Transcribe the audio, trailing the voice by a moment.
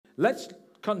Let's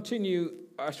continue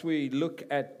as we look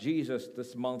at Jesus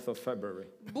this month of February.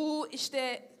 Bu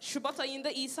işte Şubat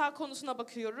ayında İsa konusuna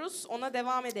bakıyoruz. Ona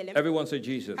devam edelim. Everyone say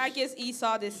Jesus. Herkes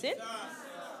İsa desin.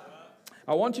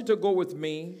 I want you to go with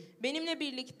me Benimle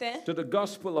birlikte to the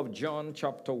Gospel of John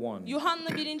chapter 1. Yuhanna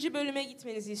 1. bölüme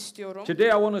gitmenizi istiyorum. Today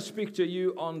I want to speak to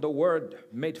you on the word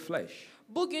made flesh.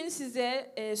 Bugün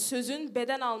size sözün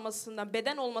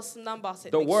beden olmasından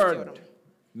bahsetmek The word istiyorum.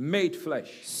 made flesh.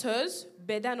 Söz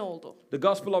beden oldu. The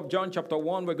Gospel of John chapter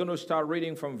 1, we're going to start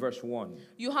reading from verse 1.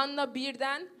 Yuhanna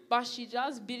 1'den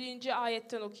başlayacağız. 1.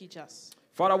 ayetten okuyacağız.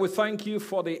 Father, we thank you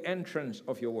for the entrance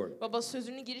of your word. Baba,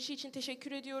 sözünün girişi için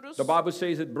teşekkür ediyoruz. The Bible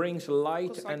says it brings light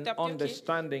and Kutsal kitap diyor ki,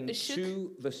 understanding ışık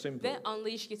to the simple. ve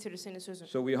anlayış getirir senin sözün.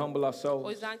 So we humble O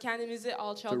ourselves yüzden kendimizi to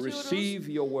alçaltıyoruz.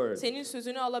 receive your word. Senin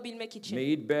sözünü alabilmek için.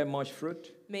 May it bear much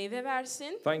fruit. Meyve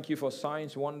versin. Thank you for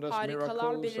signs, wonders,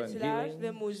 Harikalar, miracles, and belirtiler ve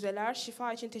healing. mucizeler,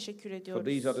 şifa için teşekkür For ediyoruz.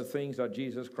 these are the things that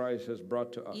Jesus Christ has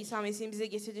brought to us. İsa Mesih'in bize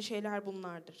getirdiği şeyler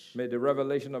bunlardır. May the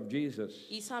revelation of Jesus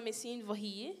İsa Mesih'in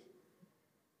vahiyi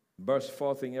burst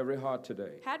forth in every heart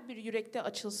today. her bir yürekte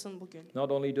açılsın bugün.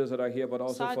 Not only those that are here, but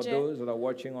also for Sadece those that are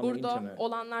watching on the burada internet.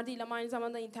 olanlar değil ama aynı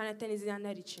zamanda internetten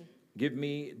izleyenler için. Give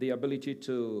me the ability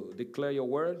to declare your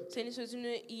word. Senin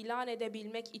sözünü ilan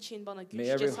edebilmek için bana güç, May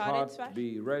every cesaret ver. heart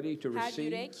be ready to Her receive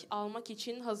yürek almak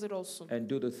için hazır olsun. and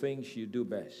do the things you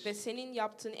do best. Ve senin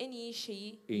yaptığın en iyi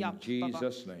şeyi In yap baba.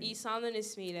 Jesus' name. İsa'nın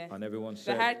ismiyle. And everyone Ve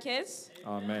said, herkes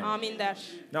Amen. amin der.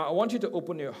 Now I want you to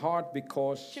open your heart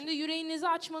because Şimdi yüreğinizi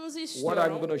açmanızı what I'm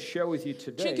istiyorum. going to share with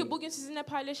you today Çünkü bugün sizinle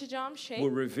paylaşacağım şey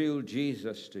will reveal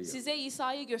Jesus to you. size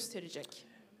İsa'yı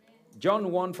gösterecek. John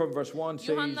 1 from verse 1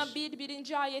 Yuhanna says,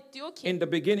 1. ayet diyor ki, in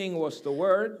the beginning was the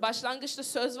Word, başlangıçta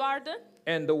söz vardı,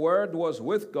 and the Word was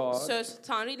with God, söz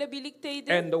Tanrı'yla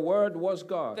birlikteydi and the Word was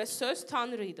God. ve söz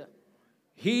Tanrı'ydı.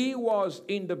 He was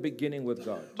in the beginning with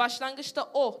God. Başlangıçta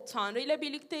O Tanrı'yla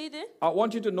birlikteydi. I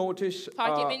want you to notice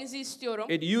Fark etmenizi istiyorum.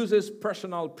 it uses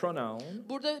personal pronoun.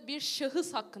 Burada bir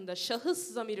şahıs hakkında,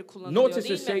 şahıs zamiri kullanılıyor Notice it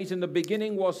değil mi? says in the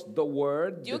beginning was the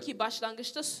Word. Diyor ki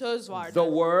başlangıçta söz vardı. The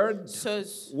Word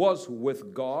Söz was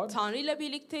with God. Tanrı'yla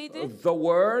birlikteydi The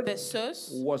Word ve söz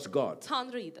was God.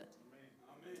 Tanrı'ydı.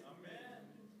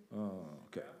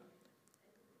 Okay.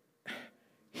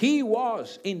 He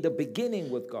was in the beginning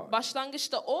with God.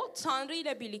 Başlangıçta O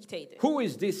Tanrı'yla birlikteydi. Who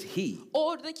is this he?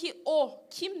 Oradaki O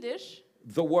kimdir?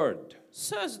 The Word.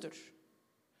 Sözdür.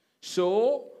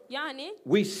 So Yani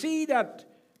we see that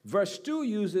verse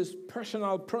 2 uses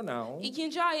personal pronoun,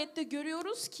 2. ayette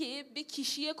görüyoruz ki bir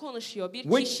kişiye konuşuyor. Bir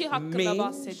Which kişi hakkında means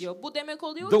bahsediyor. Bu demek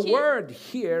oluyor the ki word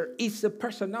here is a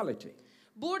personality.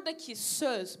 buradaki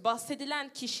söz, bahsedilen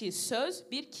kişi,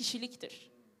 söz bir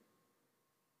kişiliktir.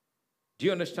 Do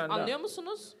you understand Anlıyor that?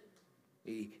 musunuz?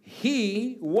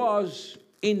 He was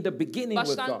in the beginning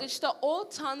with God. Başlangıçta O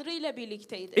Tanrı ile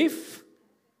birlikteydi. If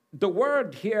the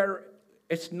word here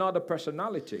is not a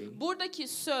personality, Buradaki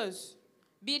söz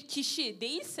bir kişi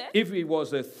değilse, if it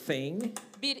was a thing,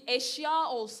 bir eşya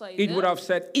olsaydı, it would have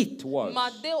said it was.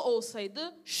 madde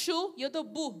olsaydı şu ya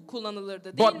da bu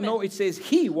kullanılırdı değil But mi? no, it says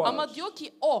he was. Ama diyor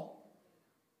ki O.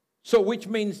 So which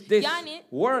means this Yani,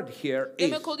 word here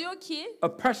is Demek oluyor ki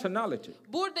a personality.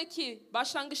 buradaki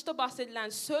başlangıçta bahsedilen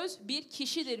söz bir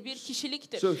kişidir, bir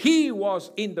kişiliktir. So he was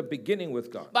in the beginning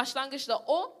with God. Başlangıçta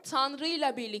O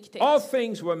Tanrı'yla birlikteydi. All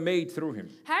things were made through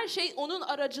him. Her şey onun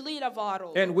aracılığıyla var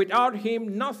oldu. And without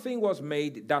him, nothing was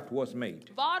made that was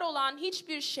made. Var olan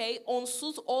hiçbir şey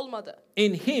onsuz olmadı.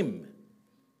 In him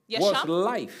was Yaşam,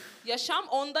 life. yaşam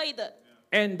ondaydı.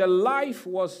 And the life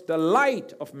was the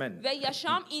light of men. Ve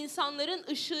yaşam insanların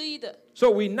ışığıydı.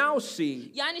 So we now see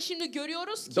Yani şimdi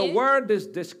görüyoruz the ki word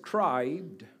is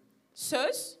described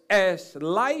söz, as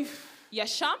life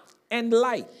yaşam and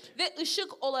light. ve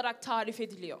ışık olarak tarif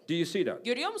ediliyor. Do you see that?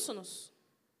 Görüyor musunuz?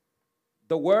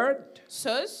 The word,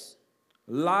 Söz,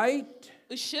 light,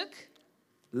 ışık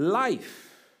life.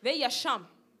 ve yaşam.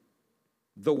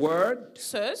 The word,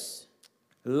 Söz,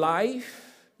 life,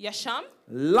 yaşam,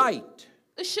 light.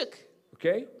 ışık.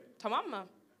 Okay? Tamam mı?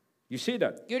 You see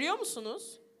that? Görüyor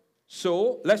musunuz?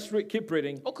 So let's keep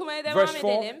reading. Okumaya devam Verse 4,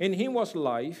 edelim. in him was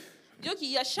life. Diyor ki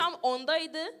yaşam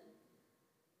ondaydı.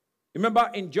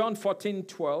 Remember in John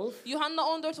 14:12. Yuhanna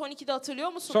 14:12'de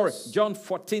hatırlıyor musunuz? Sorry, John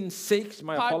 14:6.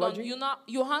 My Pardon, apology.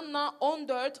 Yuhanna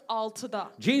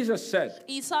 14:6'da. Jesus said,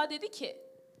 İsa dedi ki,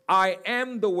 I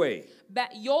am the way.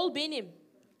 Yol benim,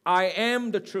 I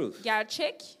am the truth.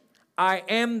 gerçek,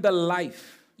 I am the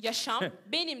life. yaşam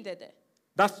benim dedi.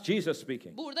 That's Jesus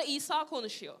speaking. Burada İsa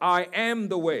konuşuyor. I am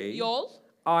the way. Yol,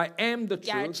 I am the truth.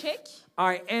 gerçek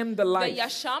I am the ve life.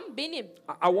 yaşam benim.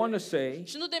 I want to say,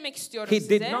 Şunu demek istiyorum he size.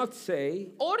 did not say,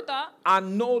 Orada I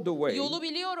know the way. yolu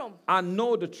biliyorum, I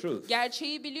know the truth.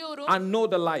 gerçeği biliyorum, I know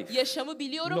the life. yaşamı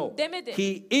biliyorum No. demedi.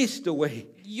 He is the way.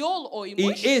 Yol He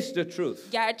oymuş, is the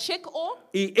truth. gerçek o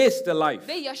He is the life.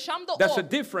 ve yaşam da There's o.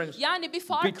 a difference Yani bir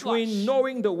fark between var.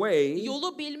 knowing the way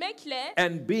Yolu bilmekle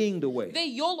and being the way. ve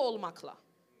yol olmakla.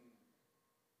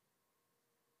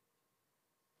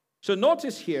 So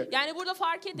notice here, Yani burada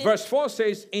fark edin. verse 4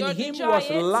 says, in him 4.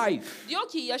 was ayet life. diyor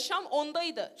ki yaşam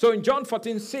ondaydı. So in John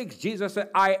 14:6, Jesus said,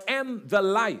 I am the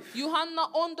life. Yuhanna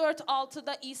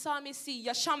 14:6'da İsa Mesih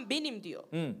yaşam benim diyor.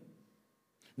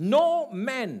 No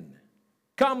man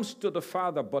comes to the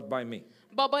Father but by me.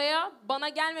 Babaya bana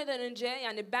gelmeden önce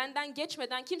yani benden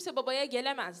geçmeden kimse babaya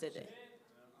gelemez dedi.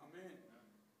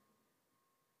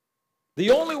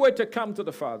 The only way to come to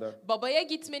the Father Babaya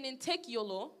gitmenin tek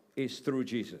yolu is through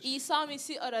Jesus. İsa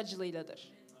Mesih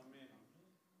aracılığıyladır.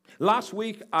 Last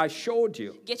week I showed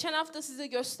you, Geçen hafta size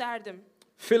gösterdim.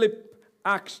 Philip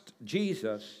asked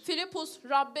Jesus, Filipus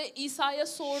Rabbe İsa'ya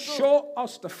sordu. show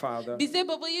us the Father Bize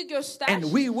babayı göster and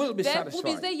we will be ve bu bize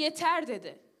satisfied. yeter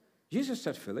dedi. Jesus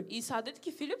said, Philip, İsa dedi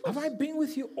ki Filipus, have I been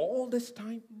with you all this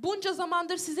time bunca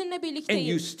zamandır sizinle and birlikteyim.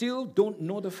 you still don't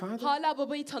know the Father? Hala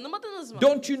babayı tanımadınız mı?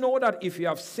 Don't you know that if you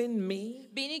have seen me,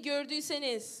 Beni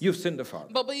gördüyseniz you've seen the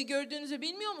Father? babayı gördüğünüzü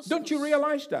bilmiyor musunuz? Don't you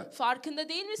realize that? Farkında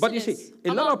değil But you misiniz?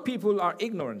 see, a lot Ama of people are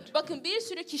ignorant. bakın bir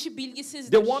sürü kişi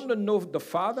bilgisizdir. They want to know the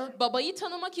Father, Babayı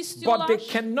tanımak but istiyorlar they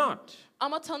cannot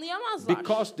ama tanıyamazlar.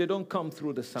 because they don't come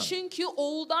through the Son. Çünkü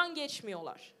oğuldan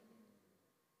geçmiyorlar.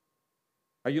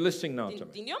 Are you listening now to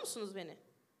me? Dinliyor musunuz beni?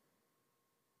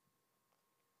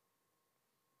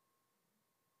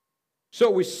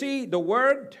 So we see the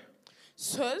Word,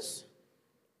 Söz,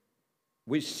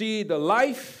 we see the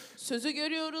life, sözü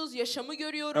görüyoruz, yaşamı and we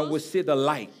görüyoruz see the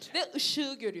light. ve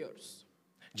ışığı görüyoruz.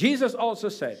 Jesus also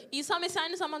said, İsa Mesih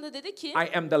aynı zamanda dedi ki,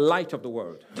 I am the light of the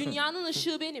world. dünyanın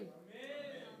ışığı benim.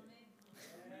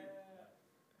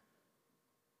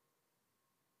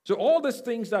 So all these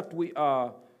things that we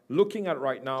are looking at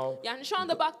right now, Yani şu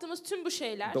anda baktığımız tüm bu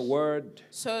şeyler, the Word,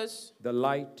 söz, the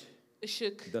light,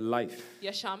 ışık, the life,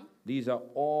 yaşam, these are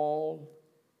all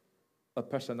a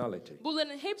personality.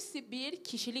 bunların hepsi bir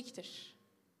kişiliktir.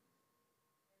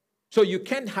 So you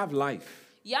can't have life.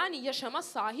 Yani yaşama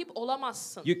sahip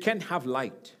olamazsın. You can't have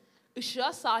light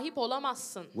Işığa sahip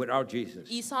olamazsın. without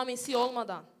Jesus. İsa Mesih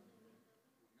olmadan.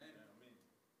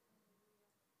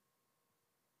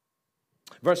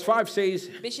 Verse 5 says,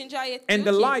 5. ayet and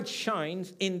the diyor ki, light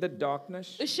shines in the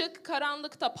darkness, ışık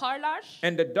karanlıkta parlar,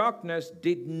 and the darkness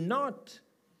did not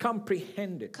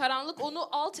comprehend it. karanlık onu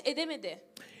alt edemedi.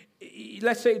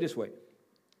 Let's say it this way.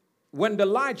 When the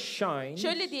light shines,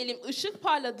 Şöyle diyelim, ışık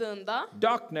parladığında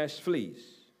darkness flees.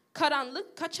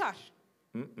 karanlık kaçar.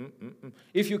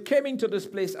 If you came into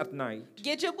this place at night,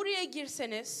 Gece buraya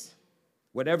girseniz,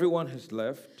 when everyone has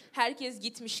left, herkes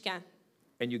gitmişken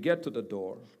and you get to the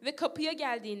door, ve kapıya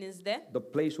geldiğinizde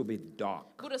the place will be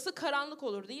dark. burası karanlık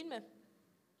olur değil mi?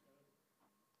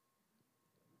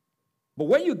 But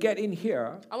when you get in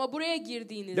here, Ama buraya there's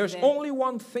girdiğinizde only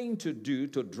one thing to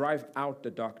do to drive out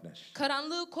the darkness.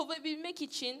 karanlığı kovabilmek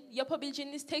için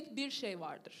yapabileceğiniz tek bir şey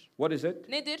vardır. What is it?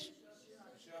 Nedir?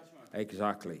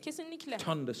 Exactly. Kesinlikle.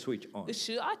 Turn the switch on.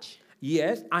 Işığı aç.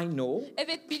 Yes, I know.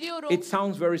 Evet biliyorum. It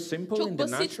sounds very simple in Çok the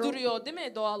basit natural. duruyor değil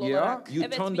mi doğal Yeah, olarak? you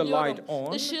Evet turn the biliyorum. light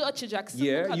on. Işığı açacaksın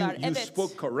Yeah, bu kadar. you Evet.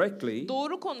 spoke correctly.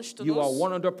 Doğru konuştunuz. You are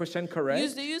 100%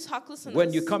 correct. %100 haklısınız.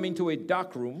 When you come into a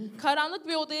dark room, Karanlık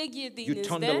bir odaya you turn the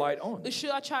girdiğinizde light on.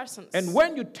 ışığı açarsınız. And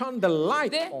when you turn the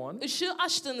light Ve on, ışığı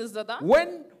açtığınızda da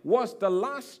when was the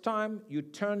last time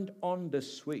you turned on the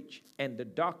switch and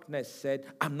the darkness said,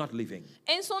 I'm not leaving?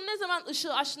 en son ne zaman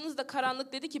ışığı açtığınızda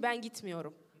karanlık dedi ki ben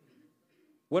gitmiyorum.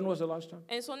 When was the last time?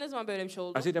 En son ne zaman böyle bir şey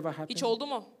oldu? Has it ever happened? Hiç oldu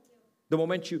mu? The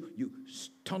moment you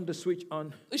turn the switch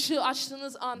on, Işığı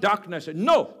açtığınız an darkness said,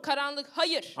 no, karanlık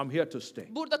hayır. I'm here to stay.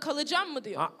 Burada kalacağım mı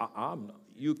diyor. I'm not.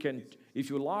 You can,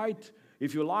 if you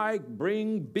like,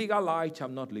 bring bigger light.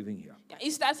 I'm not living here. Ya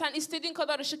istersen istediğin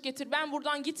kadar ışık getir. Ben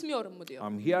buradan gitmiyorum mu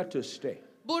diyor. I'm here to stay.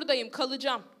 Buradayım,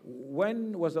 kalacağım.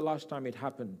 When was the last time it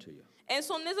happened to you? En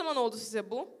son ne zaman oldu size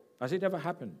bu? Has it ever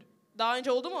happened? Daha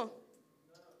önce oldu mu?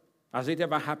 Has it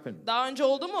ever happened? Daha önce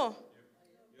oldu mu?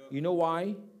 You know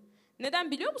why?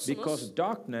 Neden biliyor musunuz? Because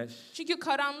darkness Çünkü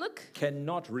karanlık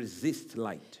cannot resist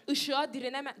light. ışığa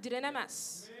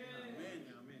direnemez.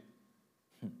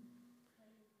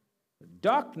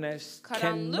 Darkness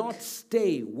Karanlık, cannot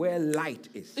stay where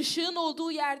light is. Işığın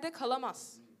olduğu yerde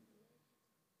kalamaz.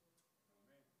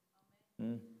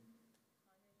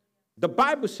 The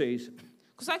Bible says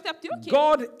Kutsal kitap diyor ki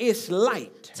God is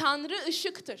light, Tanrı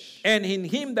ışıktır. and in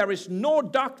him there is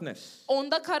no darkness.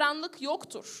 Onda karanlık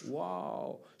yoktur.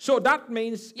 Wow. So that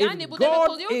means Yani if bu demek God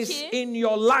oluyor is ki, in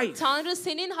your life, Tanrı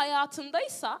senin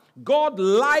hayatındaysa God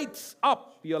lights up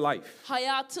your life.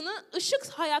 hayatına ışık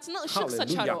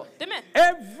saçar o, değil mi?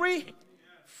 Every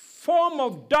form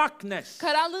of darkness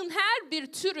Karanlığın her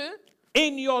bir türü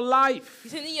in your life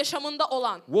senin yaşamında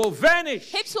olan will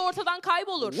vanish hepsi ortadan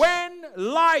kaybolur. when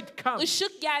light comes.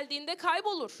 Işık geldiğinde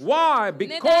kaybolur. Why?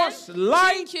 Because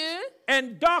light Çünkü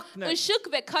and darkness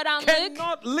ışık ve karanlık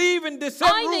cannot live in the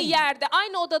same aynı room. yerde,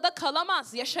 aynı odada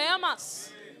kalamaz, yaşayamaz.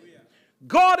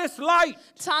 God is light.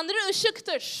 Tanrı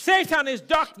ışıktır. Satan is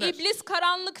darkness. İblis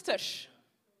karanlıktır.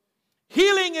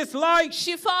 Healing is light.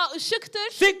 Şifa ışıktır.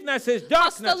 Sickness is darkness.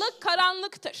 Hastalık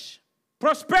karanlıktır.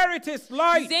 Prosperity is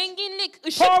light. Zenginlik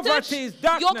Poverty ışıktır. is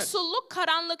darkness. Yoksulluk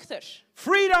karanlıktır.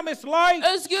 Freedom is light.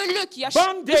 Özgürlük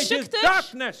Bondage is ışıktır.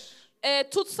 darkness.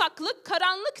 Tutsaklık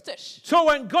karanlıktır. So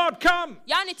when God comes,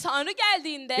 Yani Tanrı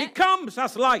geldiğinde He comes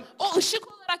as light. o ışık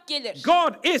olarak gelir.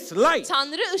 God is light.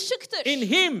 Tanrı ışıktır. In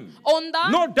Him, Onda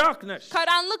no darkness.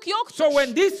 karanlık yoktur. So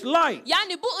when this light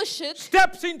Yani bu ışık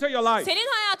steps into your life, senin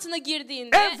hayatına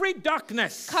girdiğinde every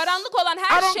darkness, karanlık olan I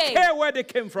her don't şey care where they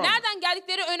came from, nereden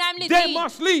geldikleri önemli they değil.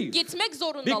 must leave. Gitmek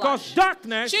zorundalar. Because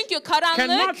darkness Çünkü cannot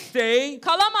karanlık stay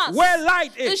kalamaz. where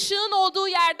light is. Işığın olduğu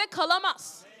yerde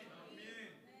kalamaz.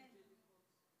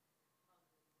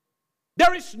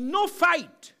 There is no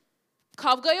fight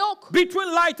Kavga yok. between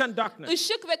light and darkness.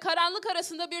 Işık ve karanlık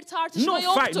arasında bir tartışma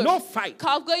No fight, yoktur. no fight.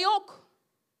 Kavga yok.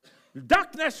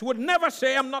 Darkness would never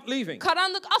say, I'm not leaving.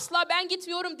 Karanlık asla ben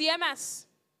gitmiyorum diyemez.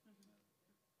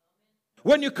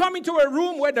 When you come into a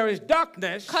room where there is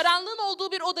darkness, Karanlığın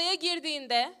olduğu bir odaya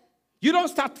girdiğinde you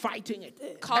don't start fighting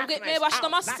it. Kavga Darkness etmeye out,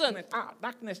 başlamazsın. darkness out,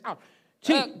 darkness out.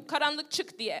 See, karanlık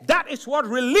çık diye. that is what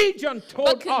religion told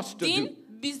Bakın us to do. din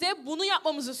bize bunu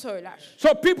yapmamızı söyler. So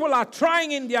people are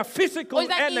trying in their O physical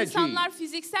yüzden energy. insanlar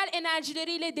fiziksel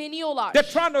enerjileriyle deniyorlar.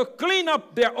 They're trying to clean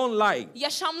up their own life.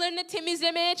 Yaşamlarını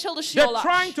temizlemeye They're çalışıyorlar.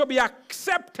 trying to be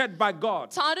accepted by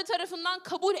God. Tanrı tarafından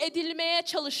kabul edilmeye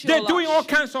They're doing all çalışıyorlar.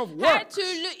 kinds of Her work.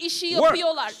 türlü işi Work.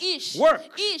 yapıyorlar. İş,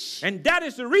 Work. iş. And that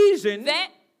is the reason Ve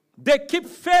they keep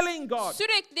failing God.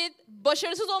 sürekli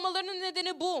başarısız olmalarının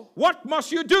nedeni bu. What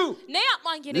must you do? Ne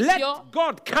yapman Let gerekiyor?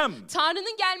 God come,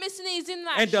 Tanrı'nın gelmesine izin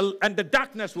ver. and the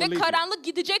darkness will Ve leave you. karanlık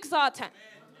gidecek zaten.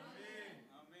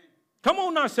 Come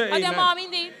on now, say Hadi ama amen.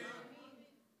 amin deyin.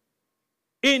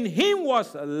 In Him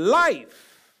was life,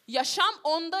 Yaşam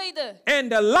ondaydı.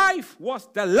 and the life was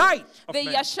the light of Ve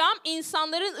man. yaşam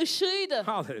insanların ışığıydı.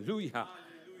 Hallelujah.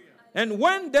 And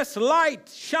when this light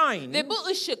shines, Ve bu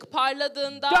ışık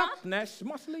parladığında darkness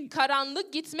must leave.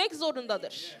 karanlık gitmek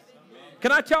zorundadır.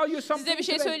 Can I tell you something Size bir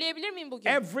şey today? söyleyebilir miyim bugün?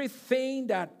 Everything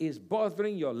that is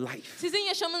bothering your life, Sizin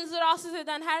yaşamınızı rahatsız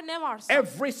eden her ne varsa,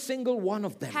 every single one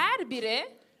of them, her biri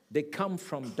they come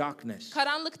from darkness.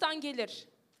 karanlıktan gelir.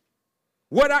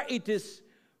 Whether it is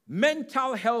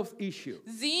mental health issue,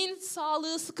 Zihin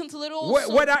sağlığı sıkıntıları olsun,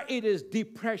 whether it is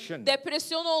depression,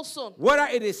 depresyon olsun,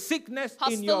 whether it is sickness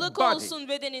in your hastalık body, olsun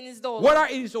bedeninizde olan, whether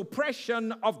it is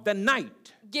oppression of the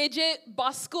night, gece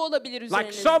baskı olabilir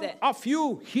like some üzerinizde. of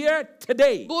you here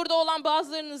today, Burada olan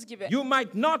bazılarınız gibi. you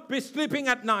might not be sleeping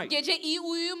at night, Gece iyi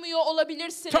uyumuyor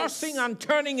olabilirsiniz. tossing and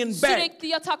turning in bed Sürekli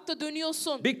yatakta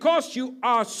dönüyorsun. because you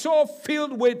are so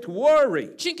filled with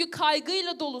worry Çünkü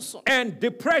kaygıyla dolusun. and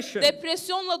depression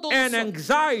Depresyonla and dolusun.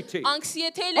 anxiety.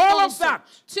 Anksiyeteyle All of dolusun. that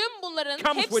Tüm bunların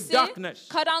comes with hepsi darkness.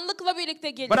 karanlıkla birlikte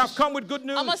gelir. But I've come with good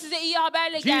Ama news. size iyi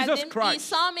haberle Jesus geldim. Christ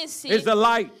İsa Mesih is the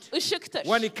light. ışıktır.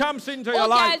 When He comes into your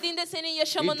O life, geldiğinde senin He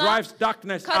yaşamına drives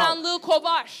darkness out. karanlığı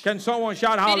kovar. Can someone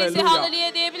shout Birisi hallelujah?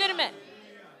 hallelujah diyebilir mi?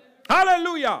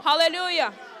 Hallelujah.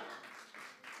 Hallelujah.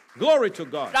 Glory to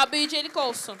God. Rabbe yücelik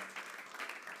olsun.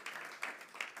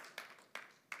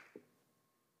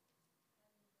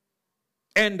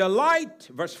 And the light,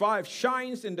 verse 5,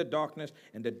 shines in the darkness,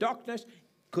 and the darkness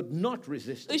could not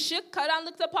resist it. Işık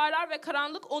karanlıkta parlar ve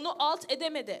karanlık onu alt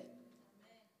edemedi.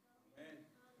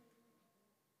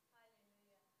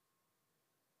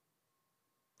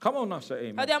 Come on now, say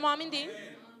amen. Hadi ama amin deyin.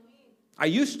 I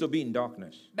used to be in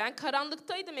darkness, Ben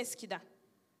karanlıktaydım eskiden.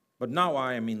 but now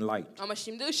I am in light. Ama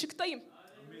şimdi ışıktayım.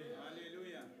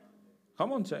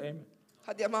 Come on, say amen.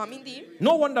 Hadi ama amin diyeyim.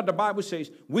 No wonder the Bible says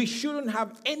we shouldn't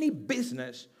have any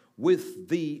business with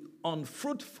the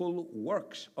unfruitful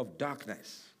works of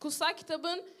darkness. Kutsal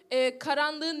kitabın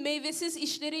karanlığın meyvesiz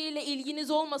işleriyle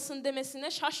ilginiz olmasın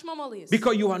demesine şaşmamalıyız.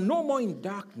 Because you are no more in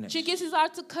darkness. Çünkü siz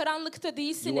artık karanlıkta You are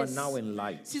değilsiniz. now in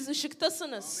light. Siz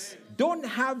ışıktasınız. Don't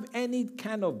have any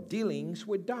kind of dealings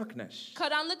with darkness.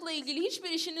 Karanlıkla ilgili hiçbir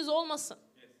işiniz olmasın.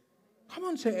 Come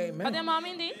on, say amen. Hadi ama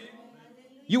amin deyin.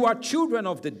 You are children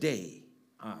of the day.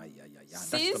 That's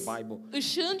the Siz Bible.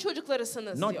 ışığın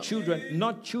çocuklarısınız Not diyor.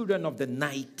 children of the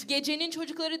night. Gecenin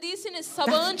çocukları değilsiniz,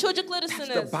 sabahın çocuklarısınız.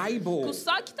 That's the Bible.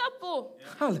 Kutsal kitap bu.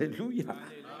 Hallelujah.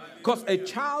 Because a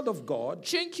child of God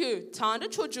Çünkü Tanrı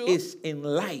çocuğu is in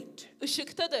light,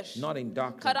 ışıktadır. not in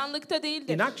darkness. Karanlıkta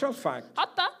değildir. In actual fact,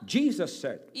 Hatta Jesus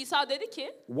said, İsa dedi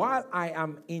ki, while I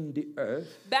am in the earth,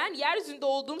 ben yeryüzünde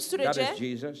olduğum sürece, that is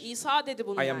Jesus, İsa dedi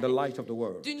bunu I am the yani. light of the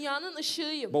world. Dünyanın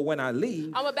ışığıyım. But when I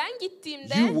leave, Ama ben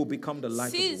gittiğimde you will become the light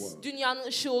of the siz world. dünyanın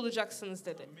ışığı olacaksınız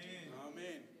dedi.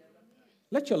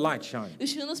 Let your light shine.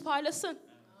 Işığınız parlasın.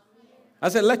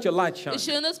 I said, let your light shine.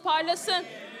 Işığınız parlasın.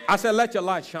 I said, let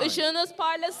your light shine. Işığınız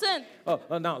parlasın.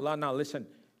 Now listen.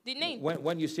 Dinleyin.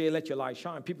 When you say let your light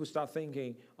shine, people start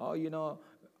thinking, oh, you know,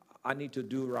 I need to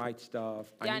do right stuff.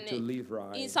 I need to live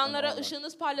right. Yani insanlara and all that.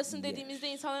 ışığınız parlasın dediğimizde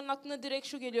insanların aklına direkt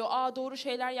şu geliyor. Doğru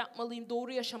şeyler yapmalıyım,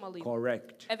 doğru yaşamalıyım.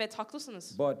 Correct. Evet,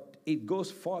 haklısınız. But it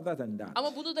goes further than that.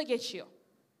 Ama bunu da geçiyor.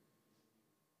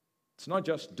 It's not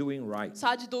just doing right.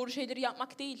 Sadece doğru şeyleri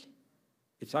yapmak değil.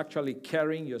 It's actually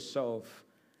carrying yourself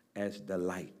as the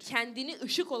light. Kendini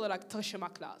ışık olarak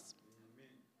taşımak lazım.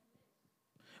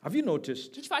 Have you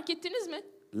noticed? Hiç fark ettiniz mi?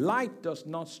 Light does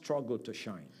not struggle to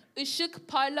shine. Işık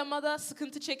parlamada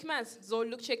sıkıntı çekmez,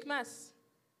 zorluk çekmez.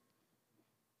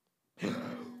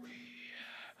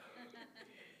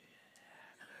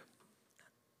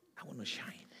 I want to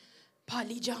shine.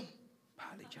 Parlayacağım.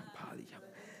 Parlayacağım.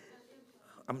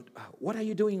 What are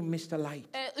you doing, Mr. Light?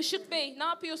 Işık Bey, ne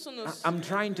yapıyorsunuz? I'm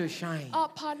trying to shine.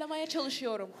 Parlamaya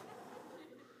çalışıyorum.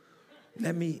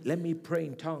 Let me pray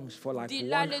in tongues for like 1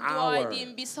 Dillerle dua hour.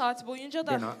 edeyim 1 saat boyunca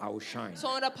Then da I will shine.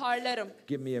 sonra parlarım.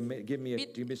 Give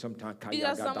me some time.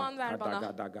 Biraz zaman ver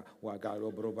bana.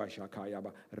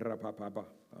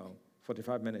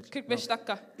 45 minutes. 45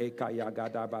 dakika. 15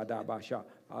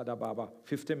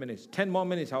 minutes. 10 more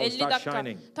minutes I will 50 start dakika.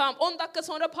 shining. Tamam, 10 dakika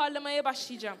sonra parlamaya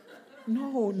başlayacağım.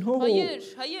 No.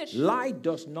 Hayır. Light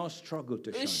does not struggle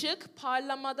to shine. Işık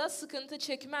parlamada sıkıntı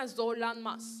çekmez,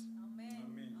 zorlanmaz.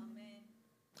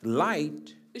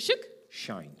 Light Işık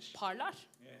shines. parlar.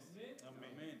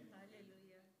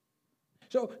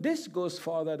 So this goes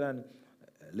further than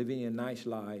living a nice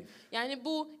life. Yani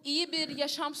bu iyi bir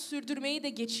yaşam sürdürmeyi de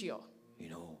geçiyor. You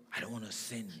know, I don't want to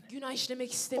sin. Günah işlemek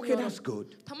Okay, istemiyorum. that's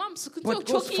good. Tamam, sıkıntı But yok,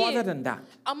 it goes çok further iyi. than that.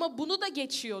 Ama bunu da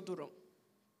geçiyor durum.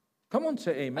 Come on,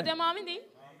 say amen. Hadi ama amin deyin.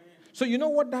 So you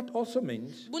know what that also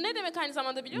means? Bu ne demek aynı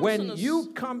zamanda biliyor When musunuz?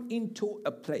 you come into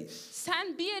a place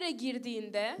Sen bir yere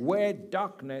girdiğinde, where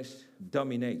darkness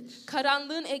dominates,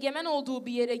 karanlığın egemen olduğu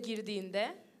bir yere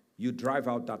girdiğinde, you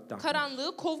drive out that darkness.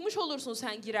 karanlığı kovmuş olursun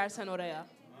sen girersen oraya.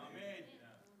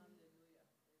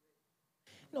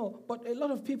 No, but a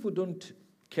lot of people don't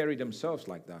carry themselves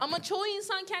like that. Ama çoğu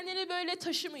insan kendini böyle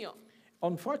taşımıyor.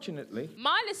 Unfortunately,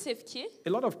 Maalesef ki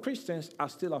a lot of Christians are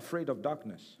still afraid of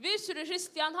darkness. bir sürü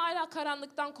Hristiyan hala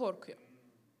karanlıktan korkuyor.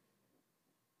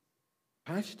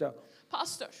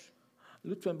 Pastör,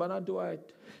 Lütfen bana dua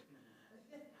et.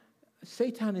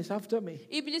 Satan is after me.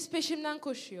 İblis peşimden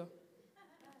koşuyor.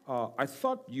 I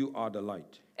thought you are the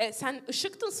light. Sen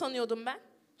ışıktın sanıyordum ben.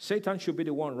 Satan should be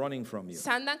the one running from you.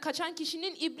 Senden kaçan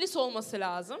kişinin iblis olması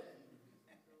lazım.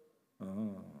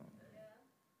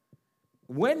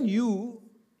 When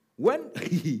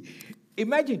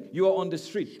imagine you are on the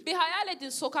street Bir hayal edin,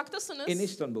 sokaktasınız in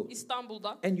Istanbul İstanbul'da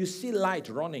and you see light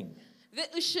running ve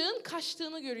ışığın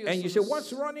kaçtığını and you görüyorsunuz. say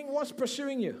what's running, what's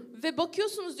pursuing you? Ve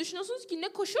bakıyorsunuz, düşünüyorsunuz ki ne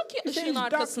koşuyor ki You say ışığın it's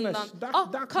arkasından? darkness,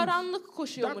 darkness. Karanlık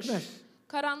koşuyormuş. Darkness.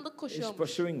 Karanlık It's koşuyormuş.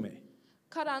 pursuing me.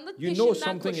 Karanlık You know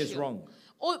peşinden something is koşuyor. wrong.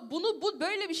 Bu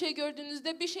böyle bir şey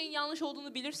gördüğünüzde bir şeyin yanlış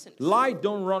olduğunu bilirsiniz. Light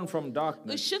don't run from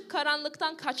darkness. Işık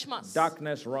karanlıktan kaçmaz.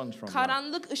 Darkness runs from light.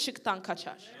 Karanlık ışıktan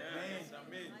kaçar.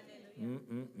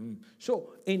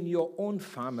 So in your own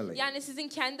family, Yani sizin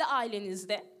kendi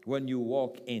ailenizde when you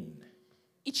walk in,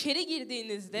 içeri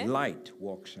girdiğinizde light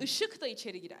walks in. ışık da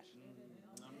içeri girer.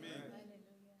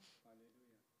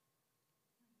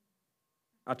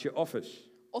 At your office,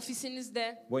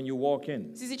 Ofisinizde when you walk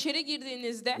in, siz içeri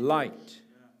girdiğinizde light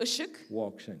ışık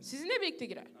walks in. sizinle birlikte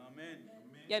girer.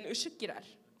 Yani ışık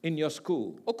girer. In your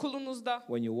school, Okulunuzda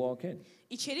when you walk in,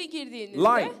 içeri girdiğinizde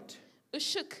light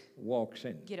ışık walks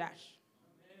in. girer.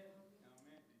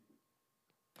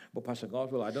 But Pastor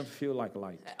Godwill, I don't feel like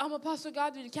light. Ama Pastör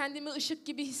Godwill, kendimi ışık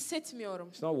gibi hissetmiyorum.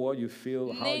 It's not what you feel,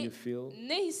 how you feel.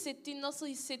 Ne hissettiğin, nasıl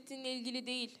hissettiğinle ilgili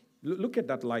değil. Look at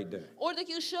that light there.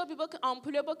 Oradaki ışığa bir bakın,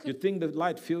 ampule bakın. You think the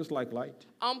light feels like light?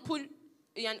 Ampul,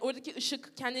 yani oradaki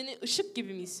ışık kendini ışık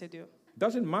gibi mi hissediyor?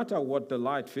 Doesn't matter what the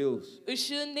light feels.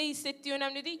 Işığın ne hissettiği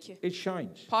önemli değil ki. It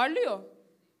shines. Parlıyor.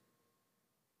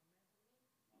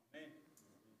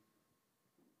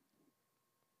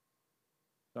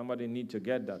 Somebody need to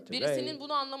get that today. Birisinin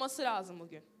bunu anlaması lazım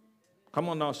bugün. Come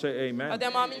on now, say amen. Hadi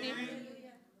amin deyin.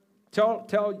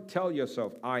 Tell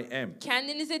yourself, I am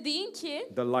Kendinize deyin ki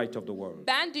the light of the world.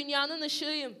 ben dünyanın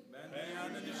ışığıyım.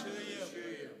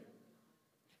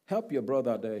 Help your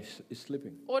brother that is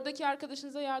sleeping. Oradaki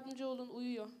arkadaşınıza yardımcı olun,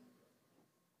 uyuyor.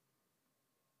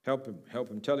 Help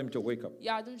him. Tell him to wake up.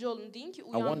 Yardımcı olun, deyin ki I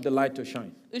uyan. want the light to shine.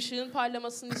 Işığın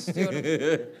parlamasını istiyorum.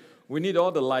 We need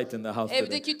all the light in the house today.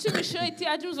 Evdeki tüm ışığa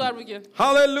ihtiyacımız var bugün.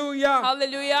 Hallelujah.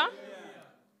 Hallelujah.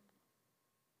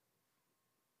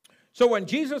 So when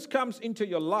Jesus comes into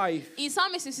your life, İsa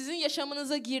Mesih sizin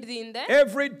yaşamınıza girdiğinde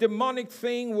every demonic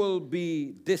thing will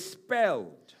be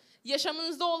dispelled,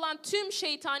 yaşamınızda olan tüm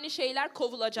şeytani şeyler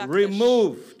kovulacaktır.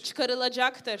 removed.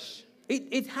 Çıkarılacaktır.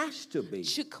 It has to be.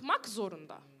 Çıkmak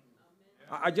zorunda.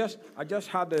 I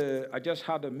just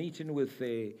had a meeting with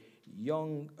a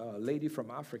young lady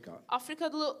from Africa.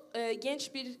 Afrikalı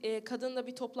genç bir kadınla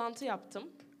bir toplantı yaptım.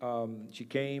 She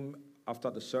came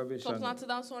after the service and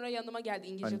Toplantıdan sonra yanıma geldi,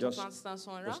 İngilizce just toplantısından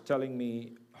sonra. was telling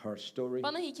me her story.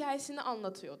 Bana hikayesini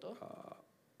anlatıyordu.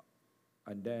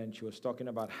 And then she was talking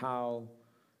about how,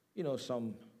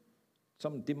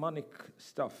 some demonic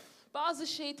stuff Bazı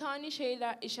şeytani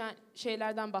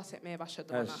şeylerden bahsetmeye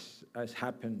başladı bana. has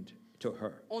happened to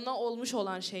her. Ona olmuş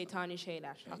olan şeytani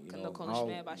şeyler hakkında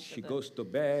konuşmaya How she başladı. goes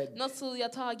to bed. Nasıl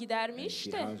yatağa gidermiş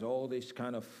She de has all this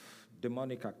kind of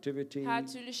demonic activity. her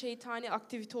türlü şeytani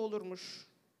aktivite olurmuş.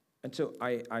 And so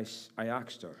I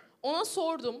asked her. Ona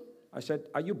sordum. I said,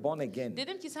 "Are you born again?"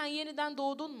 Dedim ki sen yeniden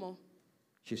doğdun mu?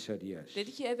 She said, "Yes."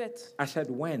 Dedi ki evet. I said,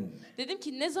 "When?" Dedim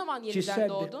ki ne zaman She yeniden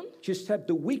doğdun? said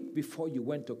the week before you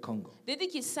went to Congo. Dedi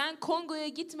ki sen Kongo'ya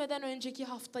gitmeden önceki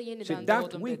hafta yeniden So that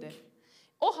doğdun week, dedi.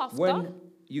 O hafta When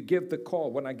you give the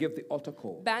call, when I give the altar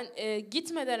call, ben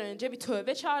gitmeden önce bir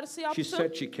tövbe çağrısı she yaptım.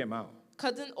 said she came out.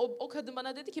 O kadın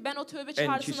bana dedi ki ben o tövbe And she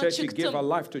çağrısına said she gave her çıktım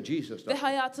life to Jesus. ve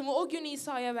hayatımı o gün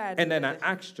İsa'ya verdim. And then dedi. I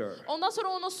asked her, Ondan sonra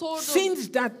ona sordum.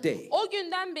 since that day, O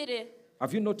günden beri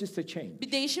have you noticed a change?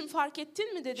 bir değişim fark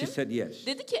ettin mi She dedim. said yes.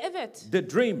 Dedi ki evet. The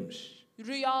dreams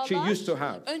Rüyalar, she used to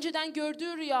have, önceden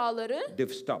gördüğü rüyaları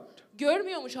they've stopped.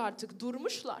 görmüyormuş artık,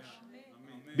 durmuşlar.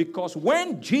 Because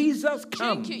when Jesus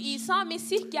comes, Çünkü İsa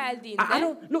Mesih geldiğinde I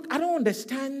don't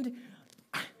understand.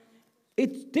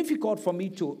 It's difficult for me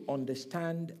to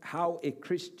understand how a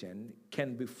Christian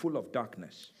can be full of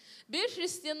darkness. bir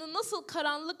Hristiyanın nasıl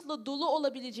karanlıkla dolu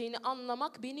olabileceğini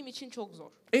anlamak benim için çok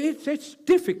zor. It's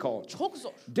difficult. Çok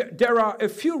zor. There are a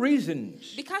few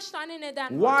reasons Birkaç tane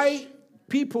neden var. why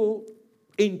people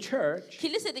in church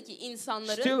Kilisedeki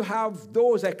insanların still have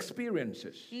those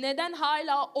experiences. neden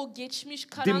hala o geçmiş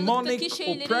karanlıktaki Demonic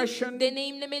şeyleri oppression.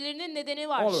 deneyimlemelerinin nedeni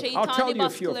var. All of it. I'll tell Şeytani you a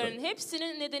few of baskıların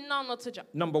hepsinin nedenini anlatacağım.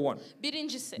 Number one,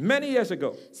 Birincisi, many years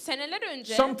ago, seneler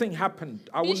önce something happened.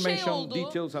 I bir won't şey mention oldu,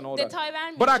 details and all detay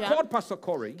that. But I vermeyeceğim. called Pastor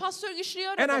Corey Pastör Güçlü'yü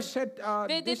and I aradım. said,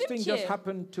 Ve this dedim thing ki, just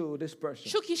happened to this person.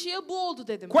 Şu kişiye bu oldu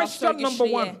dedim Question Pastör number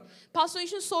Güçlü'ye. one. Pastör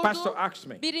Güçlü Pastor sordu. asked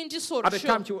me. Birinci soru At the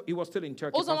time şu. he was still in Turkey.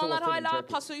 O Pastor was zamanlar still in hala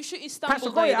Turkey. Pastör Güçlü Corey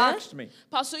İstanbul'daydı. asked me,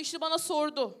 Pastör Güçlü bana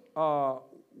sordu.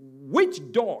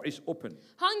 which door is open?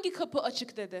 Hangi kapı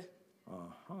açık dedi.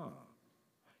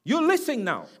 You listen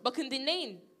now. Bakın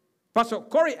dinleyin. Pastor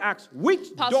Corey asked,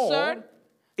 which Pastör door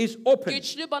is open?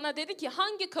 Güçlü bana dedi ki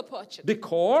hangi kapı açık?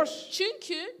 Because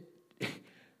Çünkü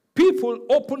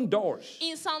people open doors.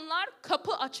 insanlar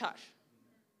kapı açar.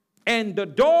 And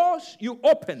the doors you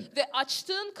open, Ve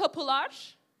açtığın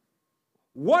kapılar,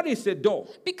 what is a door?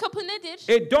 bir kapı nedir?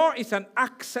 A door is an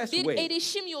access Bir way.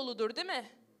 erişim yoludur değil mi?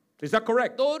 Is that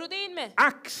correct? Doğru değil mi?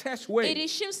 Access way.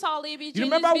 Erişim You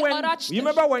sağlayabileceğiniz remember bir when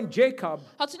araçtır. Jacob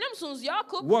Hatırlıyor musunuz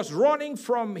Yakup was running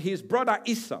from his brother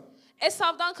Esau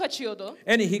Esav'dan kaçıyordu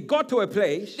and he got to a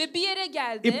place, ve bir yere he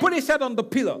geldi. put his head on the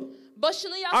pillow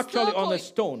Başını actually yastığa on a koydu.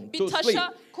 stone Bir to taşa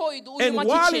sleep. koydu And uyumak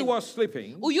while he için. was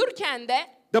sleeping, Uyurken de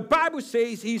the Bible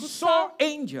says he Kutsal- saw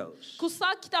angels.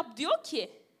 kutsal kitap diyor ki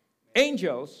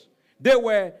Angels, they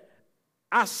were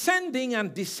ascending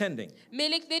and descending.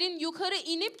 meleklerin yukarı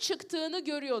inip çıktığını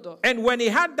görüyordu. And when he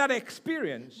had that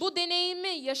experience, Bu deneyimi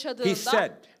he yaşadığında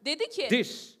said, dedi ki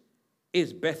this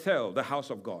is Bethel, the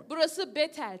house of God. burası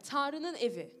Betel, Tanrı'nın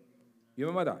evi. You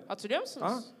remember that? Hatırlıyor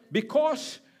musunuz?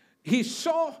 Because he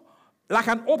saw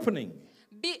like an opening.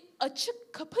 Bir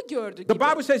açık kapı gördü The gibi.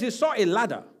 Bible says he saw a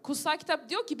ladder. Kutsal kitap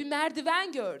diyor ki bir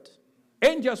merdiven gördü.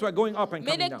 Angels were going up and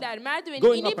coming Melekler down. merdiveni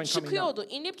Going up inip and coming down.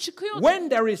 inip çıkıyordu. When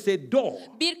there is a door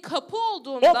Bir kapı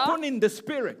olduğunda, open in the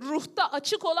spirit, ruhta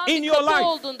açık olan in bir your kapı life,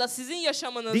 olduğunda sizin the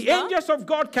yaşamınızda, angels of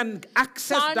God can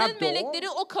access Tanrı'nın that door melekleri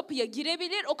o kapıya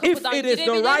girebilir, o if kapıdan it is the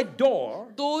girebilir. right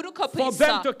door Doğru for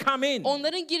kapıysa, them to come in.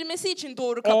 onların girmesi için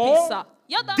doğru Or kapıysa,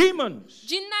 ya da demons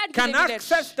cinler can girebilir.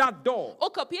 access that door O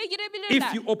kapıya if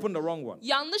girebilirler. you open the wrong one.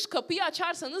 Yanlış kapıyı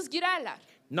açarsanız girerler.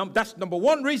 That's number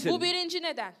one reason Bu birinci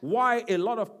neden. why a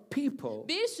lot of people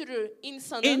Bir sürü in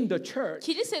insanın, the church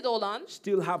kilisede olan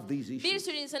still have these bir issues.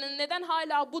 sürü insanın neden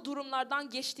hala bu durumlardan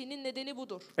geçtiğinin nedeni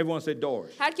budur. Everyone say doors.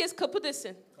 Herkes kapı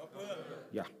desin.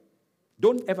 Yeah.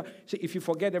 Don't ever see if you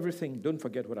forget everything, don't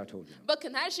forget what I told you.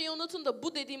 Bakın her şeyi unutun da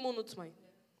bu dediğimi unutmayın.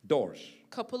 Doors.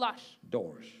 Kapılar.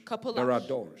 Doors. Kapılar. There are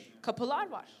doors. Kapılar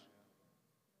var.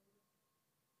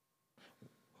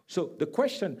 So the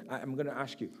question I'm going to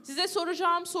ask you, Size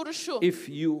soracağım soru şu. if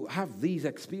you have these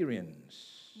experience,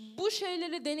 Bu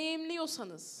şeyleri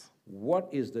deneyimliyorsanız,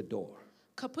 what is the door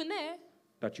kapı ne?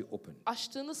 that you open?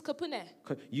 Açtığınız kapı ne?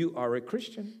 You are a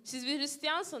Christian. Siz bir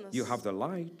Hristiyansanız, You have the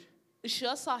light. ışığa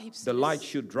The sahipsiniz. light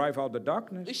should drive out the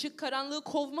darkness. Işık karanlığı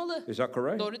kovmalı. Is that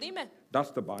correct? Doğru değil mi?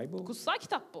 That's the Bible. Kutsal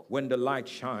kitap bu. When the light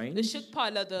shines, Işık the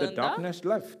parladığında darkness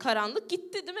left. karanlık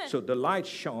gitti değil mi? So the light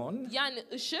shone Yani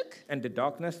ışık and the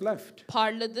darkness left.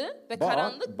 parladı ve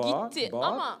karanlık gitti.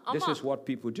 Ama this is what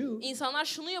people do. insanlar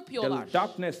şunu yapıyorlar. The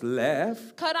darkness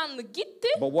left, Karanlık gitti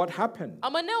but what happened?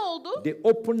 ama ne oldu? They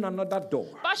opened another door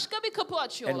Başka bir kapı and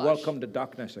açıyorlar. welcome the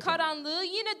darkness again. Karanlığı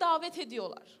yine davet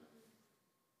ediyorlar.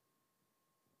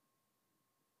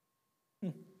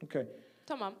 Okay.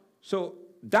 Tamam. So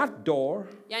that door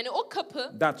Yani o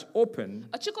kapı, that's open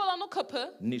açık olan o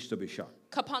kapı needs to be shut.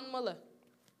 kapanmalı.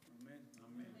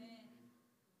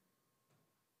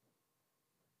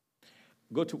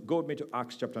 Go with me to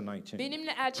Acts chapter 19.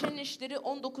 Benimle Elçilerin İşleri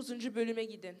 19. bölüme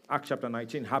gidin. Acts chapter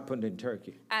 19 happened in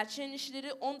Turkey. Elçilerin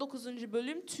İşleri 19.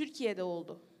 bölüm Türkiye'de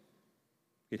oldu.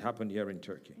 It happened here in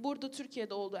Turkey. Burada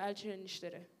Türkiye'de oldu Elçilerin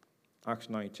İşleri. Acts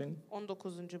 19.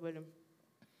 19. bölüm.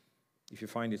 If you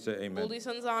find it, say amen.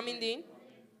 Bulduysanız amin deyin.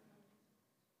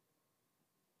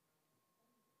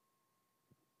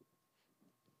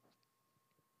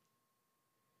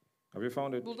 Have you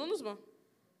found it? Buldunuz mu?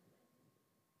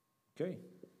 Okay.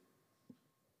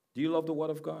 Do you love the word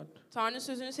of God? Tanrı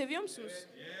sözünü seviyor musunuz?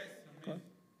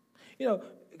 Okay.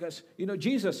 Because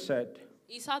Jesus said,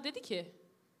 İsa dedi ki,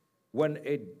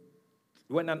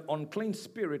 when an unclean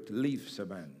spirit leaves a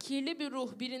man, kirli bir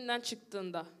ruh birinden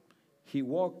çıktığında he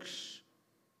walks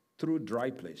through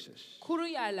dry places. kuru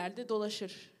yerlerde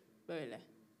dolaşır böyle.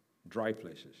 Dry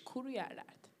places. Kuru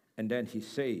yerlerde. And then he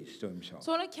says to himself,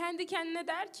 Sonra kendi kendine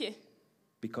der ki,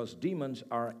 because demons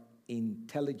are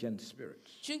intelligent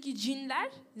spirits. çünkü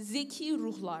cinler zeki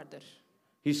ruhlardır.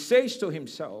 He says to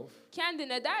himself,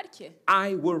 Kendine der ki,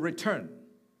 I will return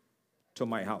to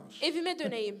my house. evime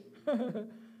döneyim.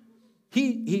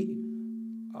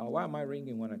 Why am I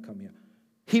ringing when I come here?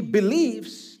 He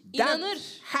believes that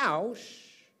İnanır. house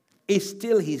is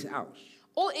still his house.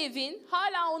 O evin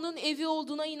hala onun evi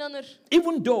olduğuna inanır.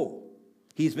 Even though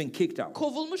he's been kicked out.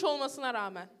 Kovulmuş olmasına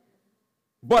rağmen.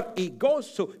 But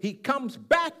he comes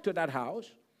back to that house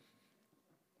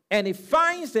and he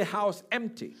finds the house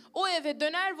empty. O eve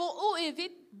döner ve o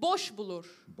evi boş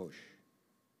bulur.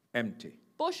 Empty.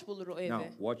 Boş bulur o evi. Now,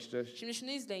 watch this. Şimdi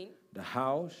şunu izleyin. The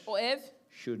house O ev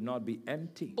should not be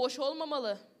empty. boş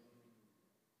olmamalı.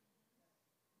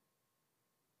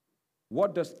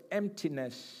 What does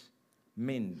emptiness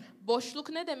mean? Boşluk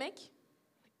ne demek?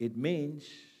 It means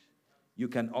you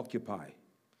can occupy.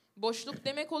 Boşluk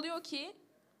demek oluyor ki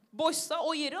boşsa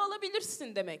o yeri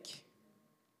alabilirsin demek.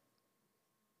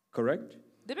 Correct?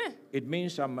 Değil mi? It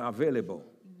means I'm available.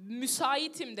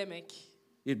 Müsaitim demek.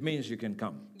 It means you can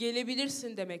come.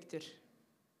 Gelebilirsin demektir.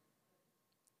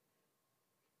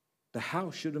 The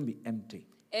house shouldn't be empty,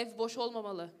 Ev boş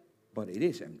olmamalı. but it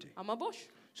is empty. Ama boş.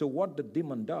 So what the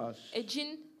demon does,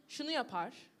 Cin şunu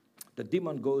yapar. the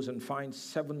demon goes and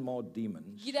finds 7 more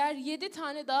demons Gider 7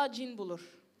 tane daha cin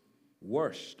bulur.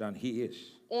 worse than he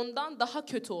is, Ondan daha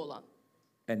kötü olan.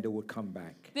 and they would come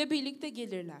back Ve birlikte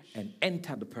gelirler. and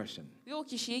enter the person. Ve o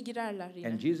kişiye girerler yine.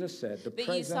 And Jesus said the Ve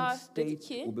present İsa dedi state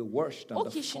ki, will be worse than o the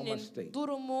former kişinin state.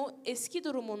 durumu eski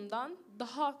durumundan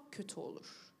daha kötü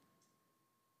olur.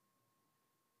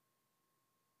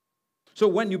 So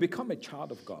when you become a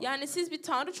child of God, Yani siz bir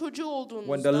Tanrı çocuğu when the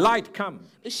olduğunuzda, light comes,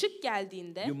 ışık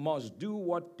geldiğinde, you must do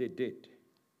what they did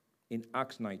in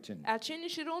Acts 19. Elçilerin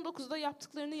İşleri 19'da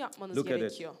yaptıklarını yapmanız Look at it.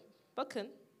 gerekiyor. Bakın,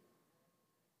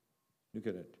 Look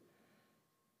at it.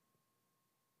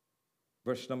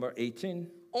 Verse number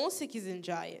 18. 18.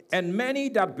 ayet. And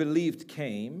many that believed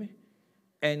came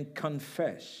and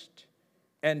confessed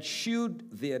and shewed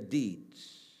their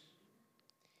deeds.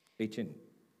 18.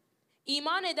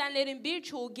 İman edenlerin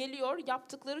birçoğu geliyor,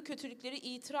 yaptıkları kötülükleri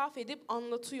itiraf edip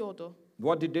anlatıyordu.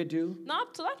 What did they do? Ne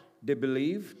yaptılar? They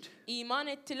believed. İman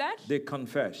ettiler. They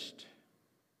confessed.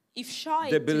 İfşa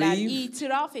They ettiler, believed,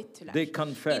 itiraf ettiler. they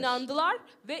confessed. İnandılar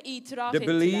ve itiraf They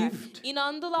ettiler. believed,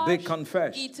 İnandılar, they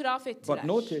confessed. itiraf ettiler. But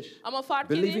notice, Ama fark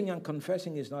believing edin, and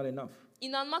confessing is not enough.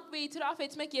 inanmak ve itiraf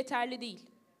etmek yeterli değil.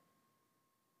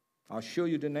 I'll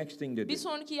show you the next thing they Bir did.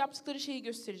 sonraki yaptıkları şeyi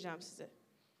göstereceğim size.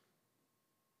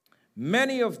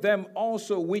 Many of them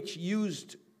also which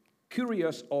used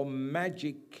curious or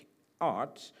magic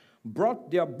arts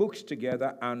brought their books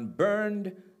together and burned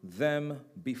them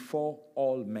before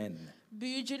all men.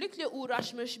 Büyücülükle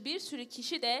uğraşmış bir sürü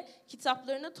kişi de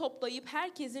kitaplarını toplayıp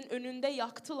herkesin önünde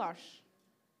yaktılar.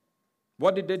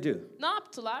 What did they do? Ne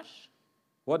yaptılar?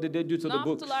 What did they do to Ne the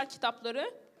books? yaptılar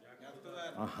kitapları?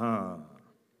 Aha.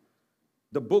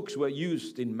 The books were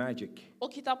used in magic. O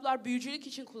kitaplar büyücülük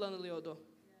için kullanılıyordu.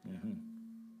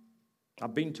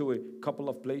 I've been to a couple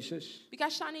of places.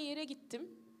 Birkaç tane yere gittim.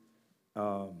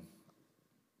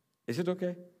 Is it okay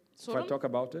if I Sorun? talk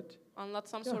about it?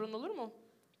 Anlatsam sorun olur mu?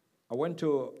 I went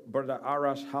to Brother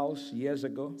Ara's house years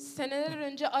ago. Seneler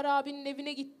önce Ara abinin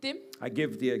evine gittim. I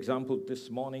gave the example this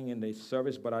morning in the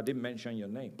service, but I didn't mention your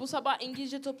name. Bu sabah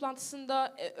İngilizce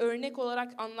toplantısında örnek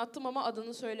olarak anlattım ama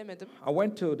adını söylemedim. I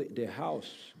went to the house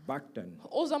back then,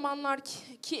 O zamanlar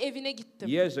ki evine gittim.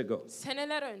 years ago,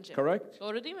 Seneler önce. correct?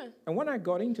 Doğru değil mi? And when I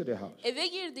got into the house, Eve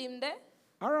girdiğimde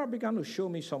Ara began to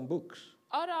show me some books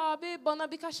Ara abi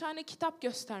bana birkaç tane kitap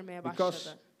göstermeye because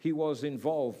başladı. he was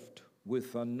involved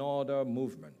with another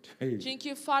movement.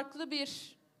 Çünkü farklı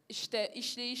bir işte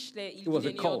işleyişle was a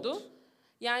cult. ilgileniyordu.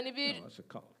 Yani bir It's a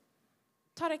cult.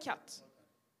 tarikat.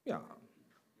 Yeah.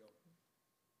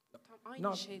 Tam aynı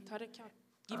Not- şey tarikat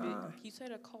gibi. He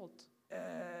said a cult.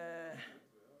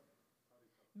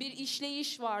 Bir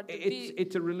işleyiş vardı.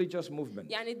 It's a religious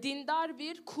movement, Yani dindar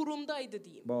bir kurumdaydı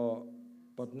diyeyim.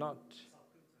 but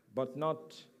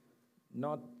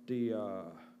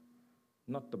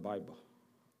not the Bible.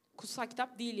 Kutsal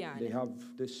kitap değil They yani. have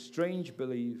this strange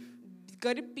belief.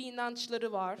 Garip bir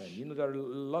inançları var. You know, there are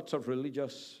lots of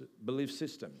religious belief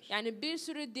systems. Yani bir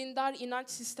sürü dindar inanç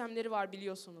sistemleri var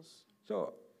biliyorsunuz.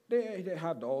 So they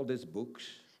had all these books,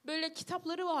 Böyle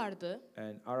kitapları vardı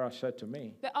and Ara said to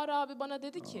me, ve Ara abi bana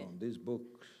dedi ki these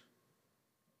books.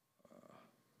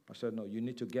 I said, no, you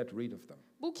need to get rid of them.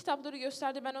 bu kitapları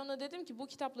gösterdi. Ben ona dedim ki bu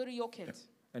kitapları yok et.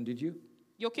 And did you?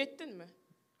 Yok ettin mi?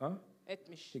 Huh?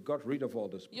 Etmiş. He got rid of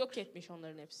all those books. Yok etmiş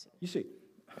onların hepsini. You see,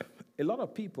 a lot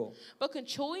of people, Bakın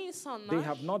çoğu they insanlar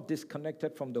have not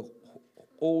disconnected from the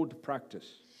old practice.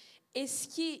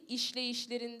 eski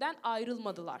işleyişlerinden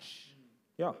ayrılmadılar.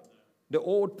 Yeah, the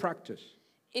old practice.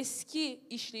 Eski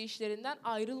işleyişlerinden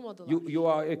ayrılmadılar.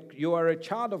 You are a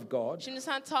child of God, Şimdi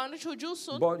sen Tanrı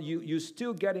çocuğusun but you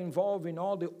still get involved in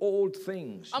all the old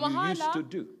things ama you used hala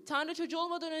to do. Tanrı çocuğu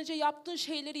olmadan önce yaptığın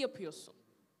şeyleri yapıyorsun.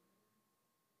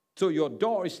 So your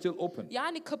door is still open.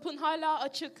 Yani kapın hala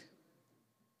açık.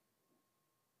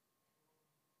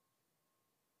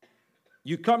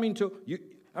 You come into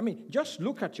just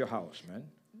look at your house, man,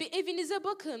 Bir evinize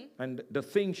bakın, and the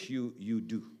things you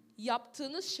do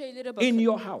yaptığınız şeylere in bakın.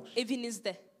 your house.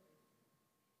 Evinizde.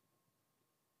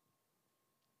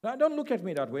 Now, don't look at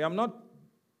me that way. I'm not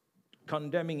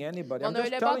condemning anybody. I'm Bana just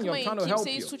öyle telling you, I'm bakmayın. trying to help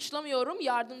Kimseyi you. suçlamıyorum,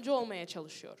 yardımcı olmaya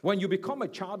çalışıyorum. When you become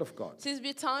a child of God, Siz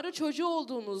bir Tanrı çocuğu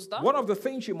olduğunuzda one of the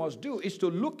things you must do is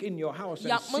to look in your house and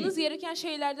yapmanız see gereken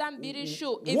şeylerden biri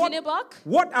şu. Evine bak.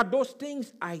 what are those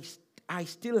things I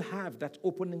still have that's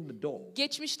opening the door.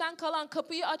 Geçmişten kalan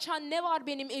kapıyı açan ne var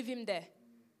benim evimde?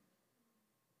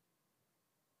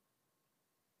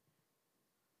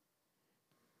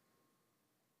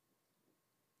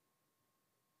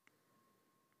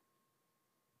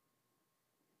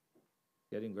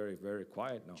 Getting very, very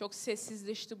quiet now. Çok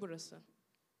sessizleşti burası.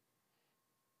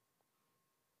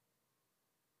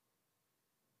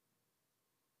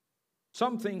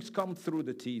 Some things come through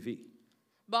the TV.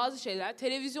 Bazı şeyler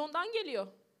televizyondan geliyor.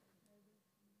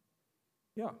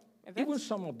 Yeah. Evet. Even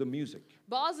some of the music.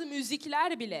 Bazı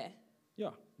müzikler bile,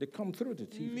 Yeah, they come through the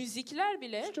TV. müzikler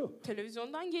bile It's true.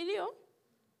 televizyondan geliyor.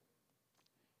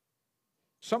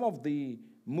 Some of the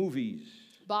movies,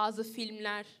 Bazı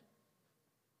filmler,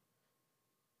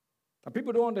 And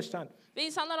people don't understand. Ve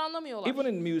insanlar anlamıyorlar. Even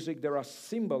in music there are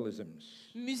symbolisms.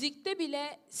 Müzikte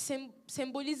bile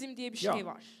sembolizm diye bir şey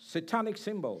var. Satanic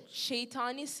symbols.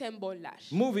 Şeytani semboller.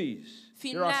 Movies.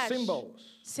 There are Filmler. symbols.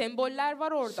 Semboller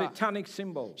var orada. Satanic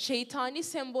symbols. Şeytani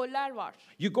semboller var.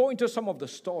 You go into some of the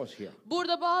stores here.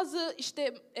 Burada bazı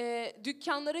işte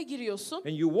dükkanlara giriyorsun.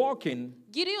 And you walk in.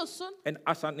 Giriyorsun. And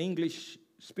as an English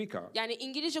speaker. Yani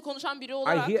İngilizce konuşan biri I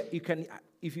olarak.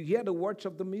 if you hear the words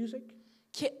of the music.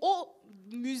 O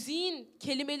müziğin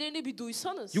kelimelerini bir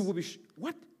duysanız. You will be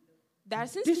what?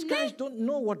 Dersiniz These ki ne? guys don't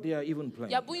know what they are even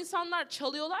playing. Ya bu insanlar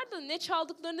çalıyorlar da ne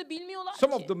çaldıklarını bilmiyorlar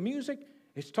Some ki. of the music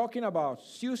is talking about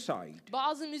suicide.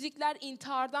 Bazı müzikler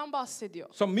intihardan bahsediyor.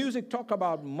 Some music talk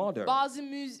about murder. Bazı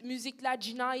müzikler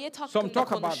cinayet Some hakkında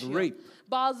talk about konuşuyor. rape.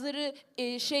 Bazıları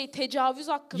tecavüz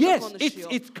hakkında Yes,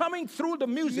 konuşuyor. it's coming through the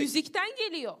music. Müzikten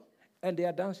geliyor And they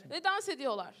are dancing. ve dans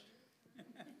ediyorlar.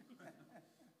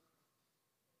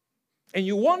 And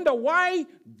you wonder why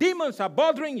demons are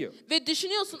bothering you. Ve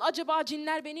düşünüyorsun acaba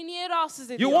cinler beni niye rahatsız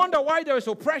You ediyor? wonder why there is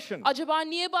oppression. Acaba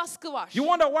niye baskı var? You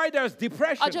wonder why there is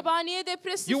depression. Acaba niye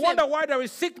depresifim? You wonder why there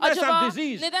is sickness Acaba and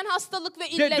disease. neden hastalık ve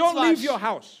They illet don't var? leave your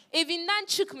house. Evinden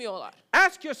çıkmıyorlar.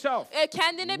 Ask yourself,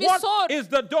 Kendine bir what sor. is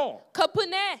the door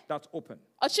Kapı ne? that's open?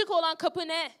 Açık olan kapı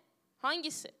ne?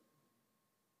 Hangisi?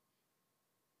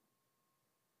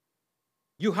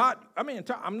 You had, I mean,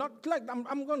 I'm not like, I'm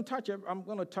going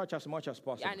to touch as much as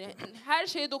possible. Yani her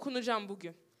şeye dokunacağım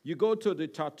bugün. You go to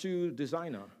the tattoo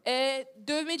designer.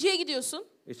 Dövmeciye gidiyorsun.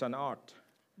 It's an art.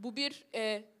 Bu bir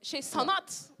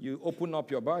sanat. You open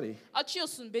up your body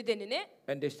Açıyorsun bedenini.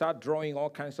 and they start drawing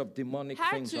all kinds of demonic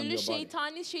Her things on türlü your body.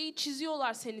 şeytani şeyi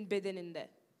çiziyorlar senin bedeninde.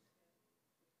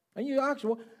 And you ask,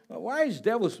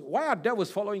 why are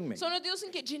devils following me? Sonra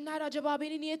diyorsun ki cinler acaba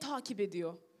beni niye takip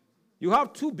ediyor? You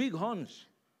have two big horns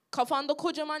Kafanda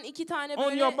kocaman 2 tane on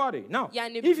böyle your body. Now,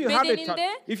 yani if you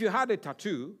bedeninde had a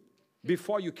tattoo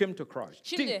before you came to Christ,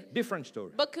 Şimdi, different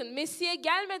story. bakın Mesih'e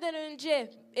gelmeden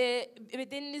önce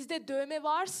bedeninizde dövme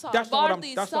varsa, That's not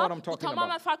vardıysa what I'm bu talking tamamen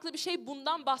about. farklı bir şey.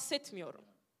 Bundan bahsetmiyorum.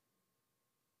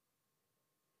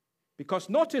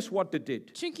 Because notice what they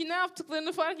did. Çünkü ne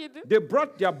yaptıklarını fark edin. They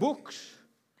brought their books.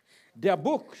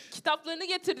 Kitaplarını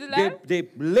getirdiler.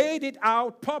 They laid it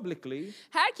out publicly.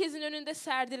 Herkesin önünde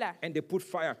serdiler. And they put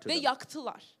fire to Ve them.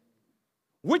 yaktılar.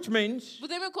 Which means Bu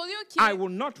demek oluyor ki I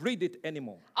will not read it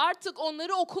anymore. artık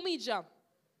onları okumayacağım.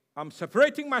 I'm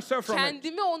separating myself from it.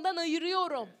 Kendimi ondan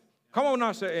ayırıyorum. Come on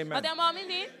now, say amen. Hadi ama amin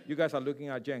deyin. You guys are looking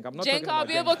at Cenk. I'm not Cenk talking about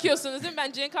abiye Cenk. bakıyorsunuz değil mi?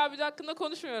 Ben Cenk abi hakkında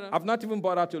konuşmuyorum. I've not even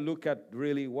bothered to look at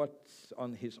really what's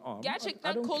on his arm. I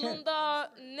Gerçekten don't care.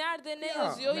 kolunda nerede ne Yeah,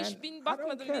 yazıyor man, hiç I don't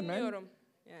bakmadım care, man. bilmiyorum.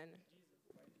 Yani.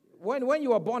 When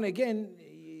you are born again,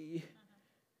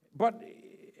 but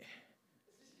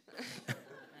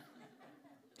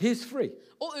he's free.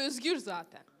 O özgür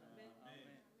zaten.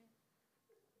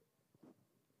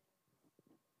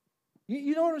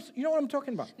 You know what I'm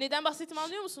talking about? Neden bahsettiğimi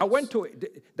anlıyor I musunuz? went to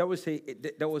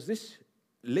there was this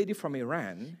lady from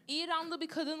Iran İranlı bir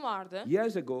kadın vardı.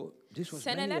 years ago. This was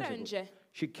many Seneler years ago. önce.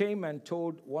 She came and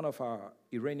told one of our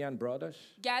Iranian brothers.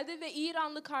 Geldi ve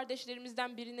İranlı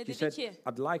kardeşlerimizden birine She dedi said, ki,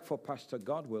 "I'd like for Pastor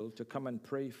Godwill to come and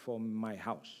pray for my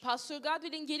house." Pastör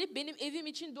Godwill'in gelip benim evim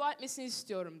için dua etmesini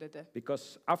istiyorum dedi.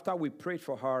 Because after we prayed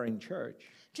for her in church,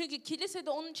 Çünkü kilisede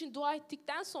onun için dua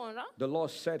ettikten sonra the Lord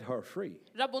set her free.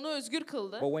 Rab onu özgür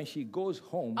kıldı. But when she goes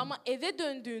home, Ama eve she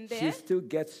döndüğünde still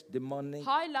gets demonic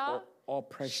hala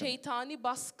oppression. şeytani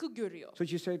baskı görüyor. So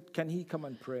she said, "Can he come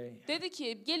and pray Dedi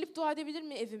ki gelip dua edebilir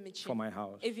mi evim için? for my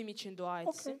house?" Evim için dua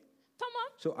etsin. Okay.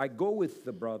 Tamam. So I go with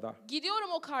the brother,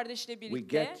 Gidiyorum o kardeşle We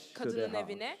birlikte get to kadının the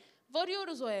evine.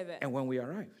 Varıyoruz o eve. and when we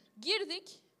arrived,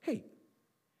 Girdik. hey,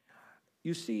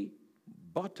 you see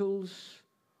bottles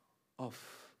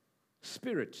of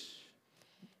spirits,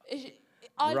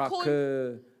 Alkol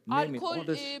Rocker, name it, alkol, all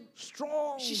this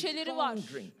strong şişeleri var.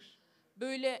 drinks.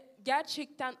 Böyle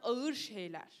gerçekten ağır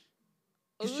şeyler.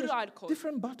 It's Ağır just alkol.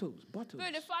 different bottles.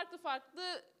 Böyle farklı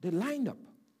They lined up.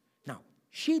 Now,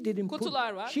 she didn't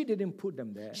Kutular var. put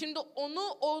them there. Şimdi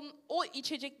o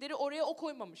içecekleri oraya o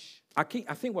koymamış. I think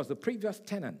was the previous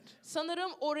tenant.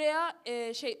 Sanırım oraya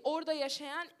orada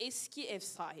yaşayan eski ev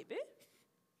sahibi.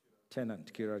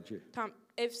 Tenant, kiracı. Tam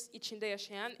ev içinde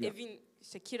yaşayan evin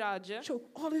kiracı. So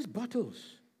all these bottles.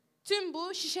 Tüm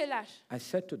bu şişeler. I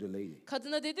said to the lady,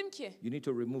 Kadına dedim ki you need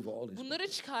to remove all these. bunları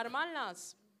çıkarman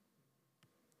lazım.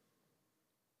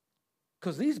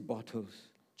 Because these bottles,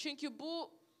 Çünkü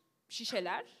bu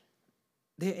şişeler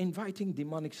they're inviting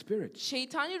demonic spirits.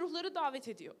 şeytani ruhları davet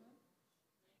ediyor.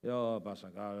 Yo, Pastor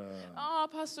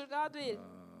Pastör Godwill.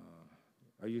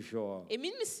 are you sure?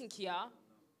 Emin misin ki ya?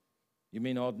 You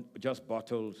mean all just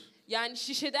bottles? Yani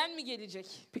şişeden mi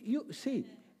gelecek? You see,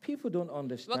 people don't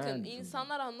understand. Bakın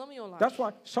insanlar anlamıyorlar. That's why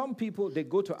some people they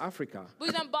go to Africa. Bu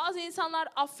yüzden bazı insanlar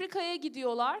Afrika'ya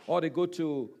gidiyorlar. Or they go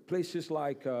to places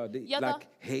like Ya da like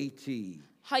Haiti.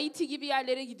 Haiti gibi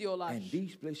yerlere gidiyorlar. And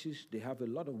these places they have a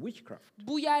lot of witchcraft.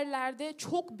 Bu yerlerde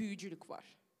çok büyücülük var.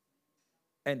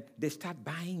 And they start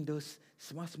buying those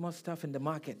small stuff in the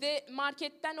market. Ve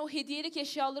marketten o hediyelik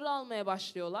eşyaları almaya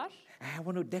başlıyorlar. I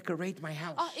want to decorate my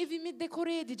house. Evimi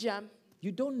dekore edeceğim.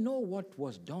 You don't know what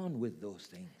was done with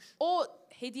those things. O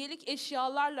hediyelik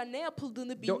eşyalarla ne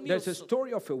yapıldığını There's a bilmiyorsun.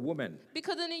 story of a woman, Bir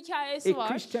kadının hikayesi a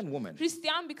var. Christian woman.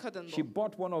 Hristiyan bir kadın bu. She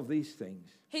bought one of these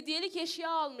things Hediyelik eşya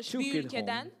almış Took bir it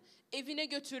ülkeden, home. evine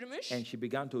götürmüş. and she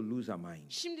began to lose her mind.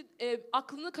 Şimdi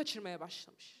aklını kaçırmaya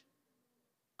başlamış.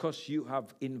 Because you have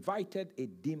invited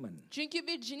a demon Çünkü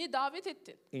bir cini davet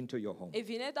ettin. into your home.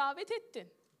 Evine davet ettin.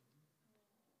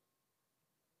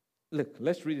 Look,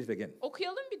 let's read it again.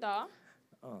 Okuyalım bir daha.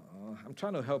 I'm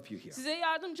trying to help you here. Size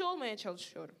yardımcı olmaya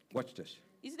çalışıyorum. Watch this.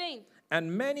 İzleyin. And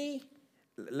many,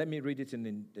 let me read it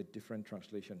in a different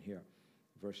translation here.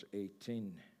 Verse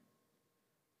 18.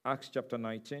 Acts chapter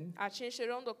 19. Elçin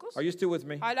İşleri 19. Are you still with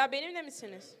me? Hala benimle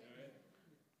misiniz?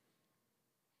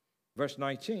 Verse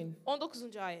 19.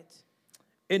 19. ayet.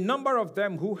 A number of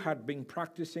them who had been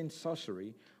practicing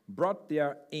sorcery brought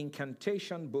their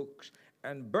incantation books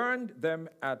and burned them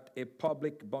at a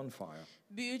public bonfire.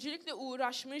 Büyücülükle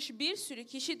uğraşmış bir sürü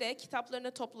kişi de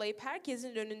kitaplarını toplayıp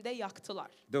herkesin önünde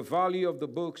yaktılar. The value of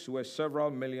the books was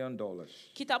several million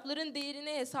dollars. Kitapların değerini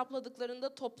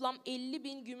hesapladıklarında toplam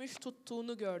 50.000 gümüş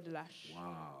tuttuğunu gördüler.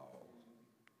 Wow.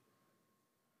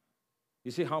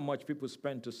 You see how much people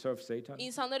spend to serve Satan?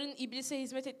 İnsanların iblise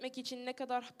hizmet etmek için ne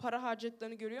kadar para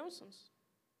harcadıklarını görüyor musunuz?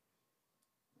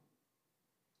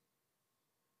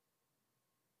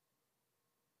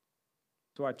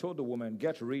 So I told the woman,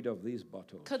 get rid of these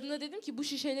bottles. Kadına dedim ki bu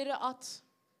şişeleri at.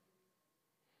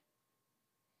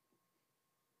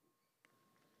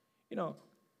 You know,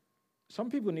 some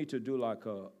people need to do like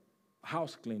a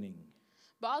house cleaning.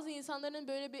 Bazı insanların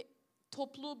böyle bir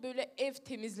toplu böyle ev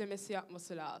temizlemesi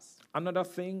yapması lazım. Another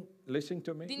thing, listen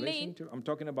to me. Dinleyin. Listen to. I'm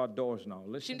talking about doors now.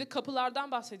 Listen. Şimdi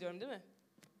kapılardan bahsediyorum değil mi?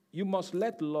 You must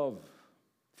let love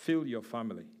fill your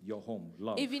family, your home.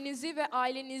 Love. Evinizi ve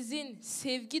ailenizin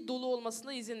sevgi dolu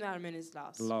olmasına izin vermeniz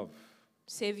lazım. Love.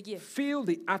 Sevgi. Fill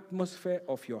the atmosphere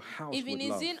of your house with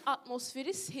Evinizin love.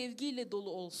 atmosferi sevgiyle dolu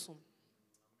olsun.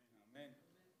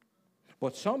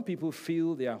 But some people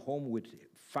fill their home with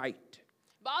fight.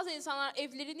 Bazı insanlar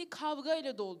evlerini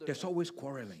kavgayla dolduruyor. There's always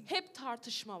quarreling. Hep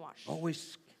tartışma var.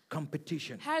 Always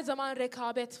competition. Her zaman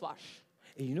rekabet var.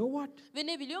 And you know what? Ve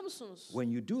ne biliyor musunuz?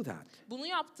 When you do that, Bunu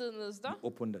yaptığınızda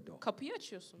open the door. kapıyı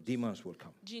açıyorsunuz. Demons will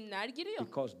come. Cinler giriyor.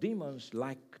 Because demons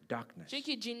like darkness.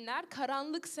 Çünkü cinler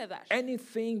karanlık sever.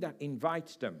 Anything that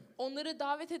invites them, Onları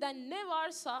davet eden ne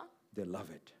varsa they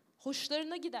love it.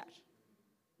 hoşlarına gider.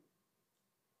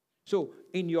 So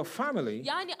in your family,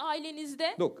 Yani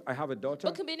ailenizde, look, I have a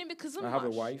daughter, bakın benim bir kızım I have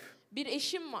a var. wife. Bir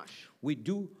eşim var.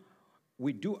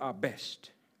 We do our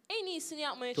best En iyisini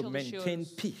yapmaya to maintain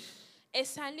çalışıyoruz. peace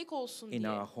Esenlik olsun in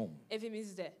diye our home.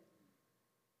 evimizde.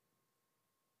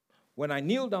 When I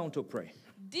kneel down to pray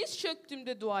Diz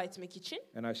çöktüğümde dua etmek için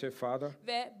and I say, Father,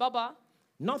 ve baba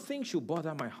nothing should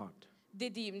bother my heart.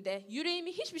 dediğimde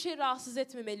yüreğimi hiçbir şey rahatsız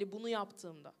etmemeli bunu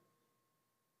yaptığımda.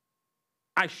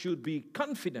 I should be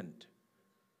confident,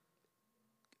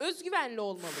 Özgüvenli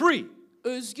olmalı. free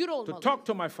Özgür to olmalı. talk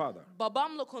to my Father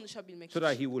Babamla konuşabilmek so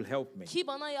that için. he will help me. Ki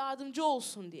bana yardımcı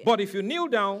olsun diye. But if you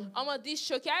kneel down Ama diz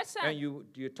çökersen and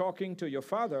you're talking to your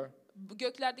Father,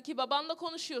 göklerdeki babanla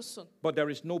konuşuyorsun. but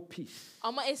there is no peace,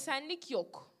 Ama esenlik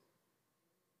yok.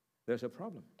 there's a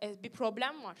problem. Bir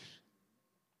problem var.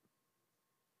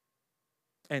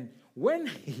 And when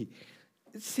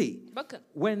Bakın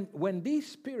when these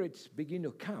spirits begin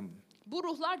to come, bu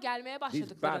ruhlar gelmeye these bad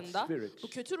başladıklarında, spirits, bu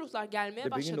kötü ruhlar gelmeye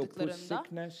they begin to put başladıklarında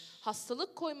sickness,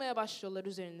 hastalık koymaya başlıyorlar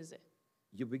üzerinize.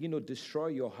 you begin to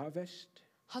destroy your harvest.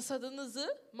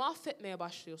 Hasadınızı mahvetmeye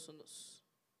başlıyorsunuz.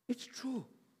 It's true.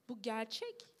 Bu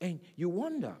gerçek. And you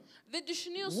wonder, Ve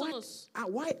düşünüyorsunuz,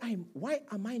 why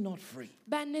am I not free?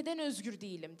 ben neden özgür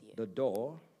değilim diye. The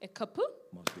door Kapı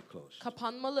must be closed.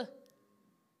 kapanmalı.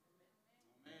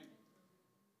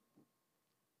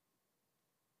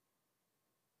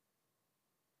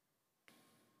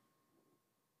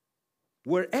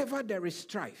 Wherever there is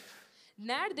strife,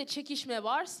 Nerede çekişme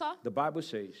varsa, the Bible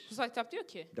says, kutsal kitap diyor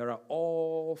ki, there are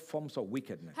all forms of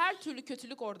wickedness. her türlü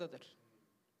kötülük oradadır.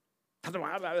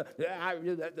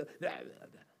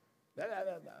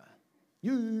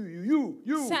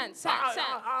 You. Sen.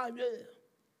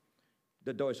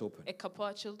 The door is open. Kapı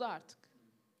açıldı artık.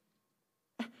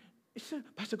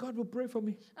 Pastor God will pray for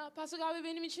me. Pastör abi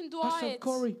benim için dua Pastor et.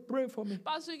 Corey, pray for me.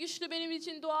 Pastör Güçlü benim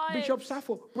için dua et. Bishop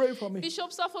Safo, pray for me.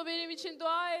 Bishop Safo benim için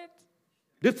dua et.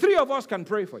 The three of us can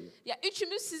pray for you. Ya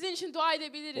üçümüz sizin için dua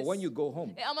edebiliriz. But when you go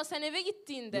home, Ama sen eve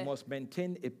gittiğinde you must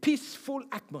maintain a peaceful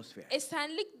atmosphere.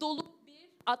 esenlik dolu bir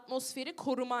atmosferi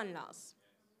koruman lazım.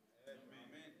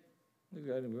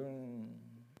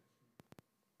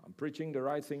 I'm preaching the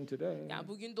right thing today. Yani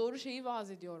bugün doğru şeyi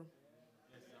vaaz ediyorum.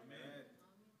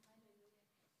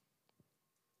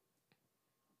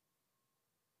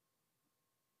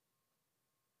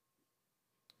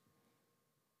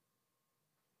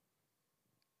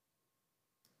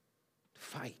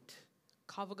 Fight,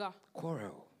 Kavga,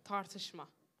 quarrel, tartışma,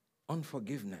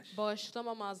 unforgiveness,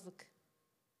 bağışlamamazlık,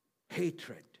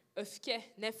 hatred, öfke,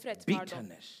 nefret,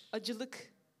 bitterness.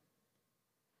 acılık.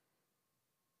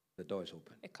 The door is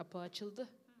open. Kapı açıldı.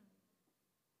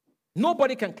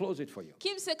 Nobody can close it for you.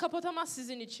 Kimse kapatamaz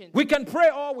sizin için. We can pray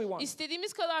all we want.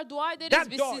 İstediğimiz kadar dua ederiz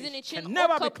That biz door sizin için. can never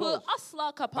O be kapı closed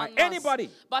asla by kapanmaz. anybody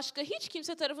Başka hiç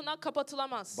kimse tarafından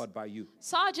kapatılamaz. but by you.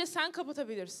 Sadece sen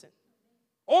kapatabilirsin.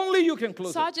 Only you can close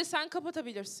it. Sadece sen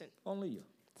kapatabilirsin. Only you.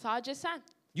 Sadece sen.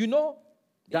 You know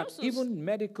Biliyor that musunuz? even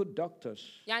medical doctors,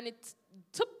 Yani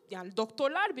tıp yani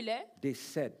doktorlar bile they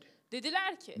said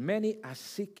dediler ki many are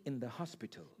sick in the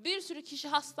hospital bir sürü kişi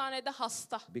hastanede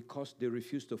hasta. because they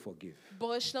refuse to forgive.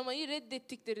 Bağışlamayı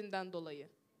reddettiklerinden dolayı.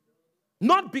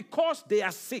 Not because they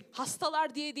are sick.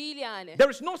 Hastalar diye değil yani.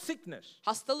 There is no sickness.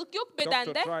 Hastalık yok Doctor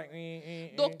bedende.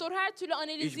 try, Doktor her türlü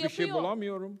analiz hiçbir şey yapıyor.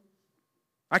 bulamıyorum.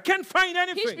 I can't find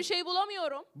anything. Hiçbir şey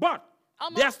bulamıyorum. But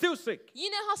Ama they are still sick.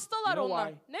 yine hastalar You know onlar.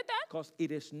 why? Neden? Because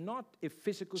it is not a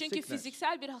physical Çünkü sickness.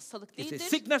 fiziksel bir hastalık It's a değildir.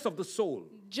 sickness of the soul.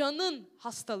 Canın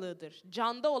hastalığıdır.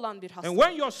 Canda olan bir And hastalık.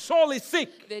 when your soul is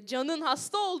sick, Ve canın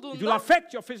hasta it will olduğunda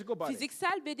affect your physical body.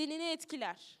 fiziksel bedenini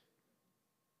etkiler.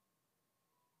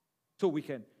 So we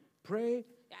can pray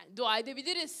Yani dua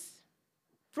edebiliriz.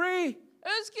 free.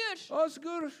 Özgür.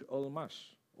 Özgür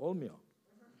olmaz. Olmuyor.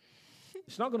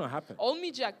 It's not going to happen.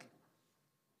 Olmayacak.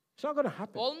 It's not going to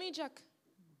happen. Olmayacak.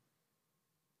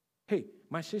 Hey,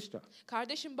 my sister,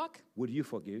 Kardeşim bak, will you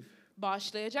forgive?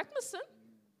 bağışlayacak mısın?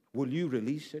 Will you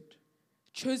release it?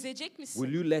 Çözecek misin?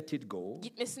 Will you let it go?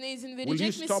 Gitmesine izin Will you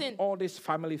verecek stop misin? all this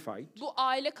family fight? Bu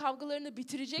aile kavgalarını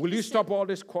bitirecek Will you misin? stop all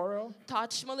this quarrel?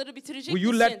 Tartışmaları bitirecek Will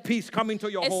you misin? let peace come into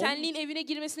your home? Esenliğin evine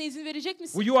girmesine izin verecek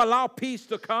misin? Will you allow peace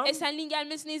to come? Esenliğin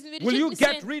gelmesine izin Will verecek you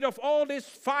get misin? rid of all this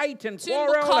fight and Tüm bu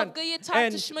quarrel kavgayı, and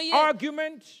tartışmayı-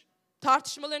 argument?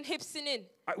 Tartışmaların hepsinin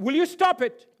Will you stop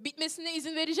it? bitmesine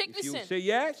izin verecek If you misin? say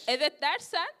yes, Evet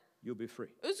dersen you'll be free.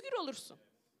 özgür olursun.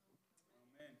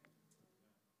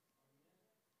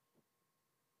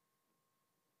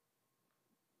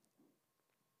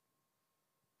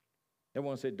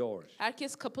 Everyone say doors.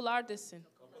 Herkes kapılar desin.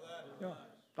 Yeah.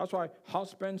 That's why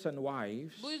husbands and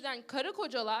wives Bu yüzden karı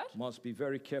kocalar must be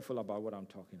very careful about what I'm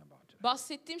talking about.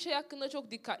 bahsettiğim şey hakkında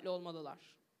çok dikkatli olmalılar.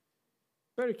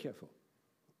 Very careful.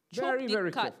 Çok Very, very careful.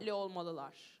 dikkatli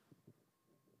olmalılar.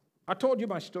 I told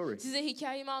you my story. Size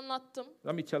hikayemi anlattım.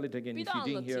 Let me tell it again Bir if daha you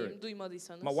didn't hear anlatayım it.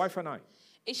 duymadıysanız. My wife and I,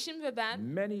 Eşim ve ben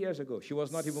many years ago, she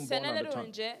was not even born at seneler the time.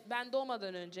 önce, ben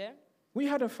doğmadan önce We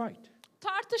had a fight.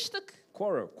 tartıştık.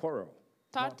 Quarrel.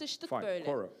 Tartıştık Fight, böyle.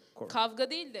 quarrel. Kavga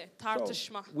değil de So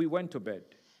tartışma. we went to bed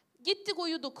Gittik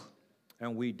uyuduk.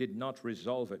 and we did not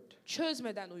resolve it.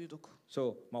 Çözmeden uyuduk.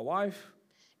 So my wife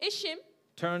Eşim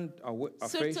turned our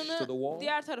face to the sırtını wall.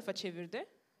 diğer tarafa çevirdi.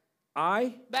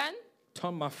 I Ben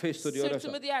turned my face to the other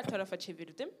sırtımı side. diğer tarafa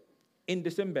çevirdim. In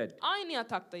the same bed. Aynı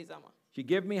yataktayız ama. She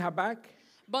gave me her back.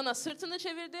 Bana sırtını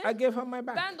çevirdi. I gave her my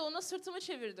back. Ben de ona sırtımı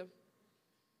çevirdim.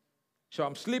 So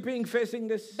I'm sleeping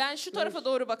facing this. Ben şu tarafa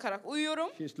doğru bakarak uyuyorum.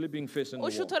 She's sleeping facing O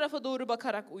the şu wall. tarafa doğru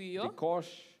bakarak uyuyor. Because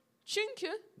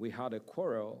Çünkü we had a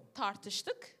quarrel,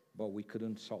 tartıştık but we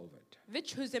couldn't solve it. ve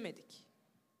çözemedik.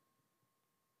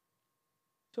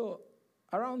 So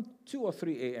around 2 or 3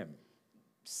 a.m.,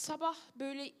 Sabah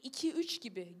böyle 2-3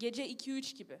 gibi, gece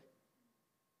 2-3 gibi.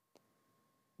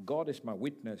 God is my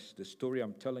witness. The story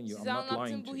I'm telling you, I'm Size not lying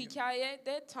anlattığım to bu you.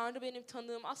 hikayede Tanrı benim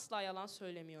tanığım, asla yalan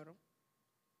söylemiyorum.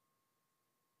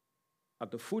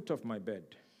 At the foot of my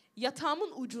bed,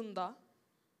 Yatağımın ucunda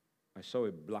I saw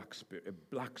a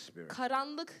black spirit,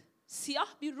 karanlık,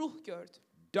 siyah bir ruh gördüm.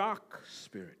 dark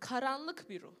spirit Karanlık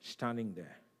bir ruh. standing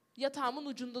there, Yatağımın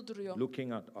ucunda duruyor.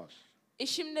 looking at us.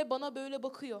 Eşimle bana böyle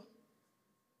bakıyor.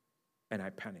 And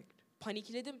I panicked.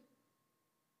 Panikledim.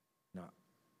 Now,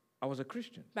 I was a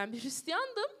Christian, Ben bir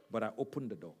Hristiyandım but I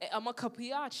opened the door. ama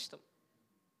kapıyı açtım.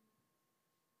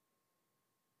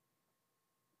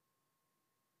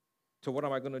 So what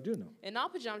am I going to do now? Ne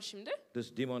yapacağım şimdi?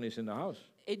 This demon is in the house.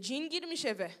 Cin girmiş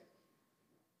eve.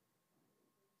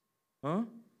 Huh?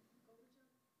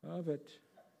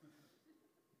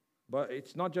 But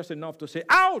it's not just enough to say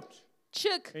out.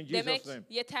 Çık In Jesus' demek name.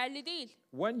 yeterli değil.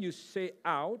 When you say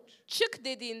out Çık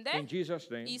dediğinde, in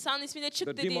Jesus' name, İsa'nın ismiyle çık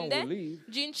the demon dediğinde will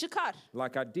leave. cin çıkar.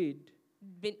 Like I did,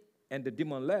 Ben, and the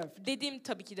demon left. dedim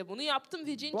tabii ki de bunu yaptım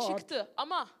ve cin But çıktı.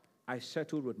 Ama I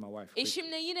settled with my wife. quick.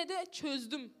 eşimle yine de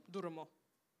çözdüm durumu.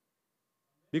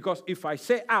 Because if I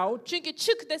say out, Çünkü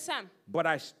çık desem, but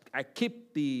I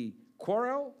keep the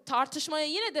quarrel, tartışmaya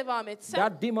yine devam etsem,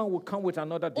 that demon will come with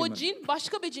another o demon. cin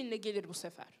başka bir cinle gelir bu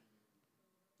sefer.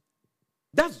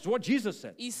 That's what Jesus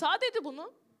said. İsa dedi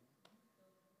bunu.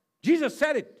 Jesus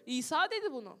said it. İsa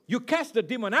dedi bunu. You cast the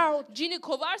demon out, Cini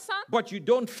kovarsan, but you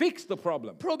don't fix the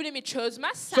problem. problemi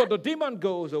çözmezsen, So the demon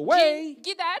goes away cin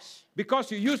gider.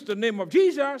 because you used the name of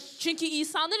Jesus. Çünkü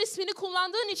İsa'nın ismini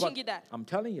kullandığın için But gider. I'm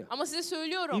telling you, Ama size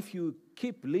söylüyorum, if you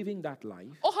keep living that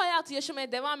life, o hayatı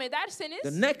yaşamaya devam ederseniz,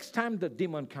 the next time the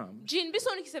demon comes, cin bir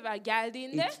sonraki sefer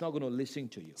geldiğinde it's not going to listen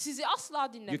to you. sizi asla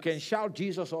You can dinlemez. shout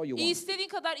Jesus all you want. İstediğin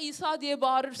kadar İsa diye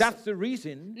bağırırsın. That's the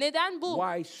reason Neden bu?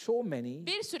 why so many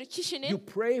Bir sürü you kişinin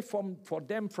pray for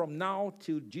them from now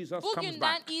till Jesus comes bugünden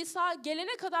back. İsa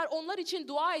gelene kadar onlar için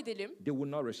dua edelim. They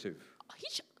will not receive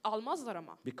Hiç almazlar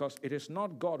ama. because it is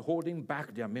not God holding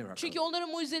back their miracle. Çünkü onların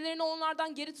mucizelerini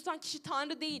onlardan geri tutan kişi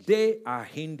Tanrı değil. They are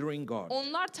hindering God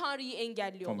Onlar Tanrı'yı from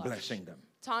engelliyorlar. blessing them.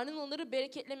 Tanrı'nın onları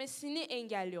bereketlemesini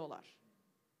engelliyorlar.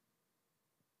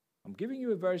 I'm giving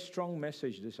you a very strong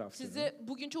message this afternoon. Size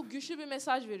bugün çok güçlü bir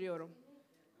mesaj veriyorum.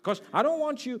 Because I don't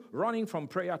want you running from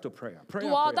prayer to prayer.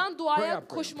 Duadan duaya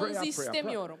koşmanızı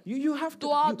istemiyorum. You have to.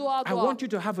 Dua, I dua. want you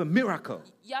to have a miracle.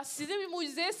 Ya sizin bir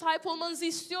mucizeye sahip olmanızı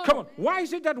istiyorum. Come on. Why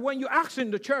is it that when you ask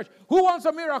in the church, who wants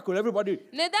a miracle? Everybody. I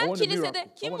Neden want a miracle. kilisede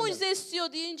I kim want a mucize miracle.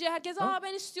 istiyor deyince herkes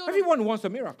ben istiyorum. Everyone wants a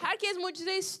miracle. Herkes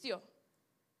mucize istiyor.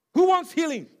 Who wants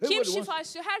healing? Kim Everybody wants. şifa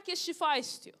istiyor? Herkes şifa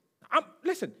istiyor.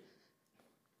 Listen.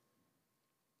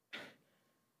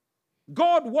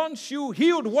 God wants you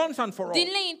healed once and for all.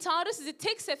 Dinleyin, Tanrı sizi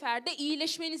tek seferde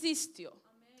iyileşmenizi istiyor.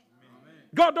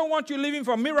 God don't want you living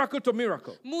from miracle to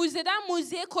miracle. Mucizeden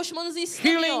mucizeye koşmanızı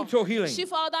istemiyor. Healing to healing.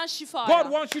 Şifadan God şifaya.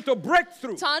 wants you to break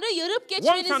through. Tanrı yarıp Once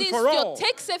geçmenizi and for istiyor. all.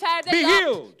 Tek seferde Be yap,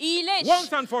 healed. iyileş.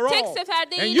 Once and for all. Tek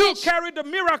seferde And you iyileş. carry the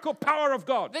miracle power of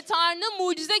God. Ve Tanrı'nın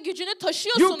mucize gücünü You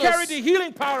taşıyorsunuz. carry the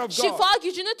healing power of God. Şifa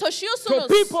gücünü taşıyorsunuz. To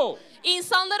people.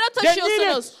 İnsanlara They need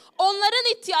taşıyorsunuz.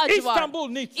 Onların ihtiyacı var. Istanbul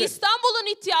needs it. İstanbul'un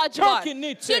ihtiyacı var. Turkey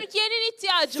needs it. Türkiye'nin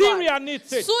ihtiyacı Syria var.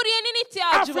 needs it. Suriye'nin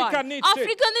ihtiyacı Africa var. needs it.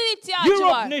 Afrika'nın ihtiyacı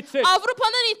Europe var. needs it.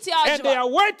 Avrupa'nın ihtiyacı And they var.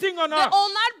 are waiting on Ve us.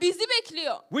 onlar bizi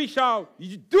bekliyor. We shall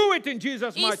do it in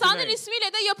Jesus' mighty İsa'nın name.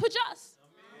 ismiyle de yapacağız.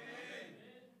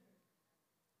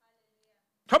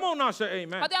 Come on now, say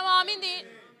amen. Hadi ama amin deyin.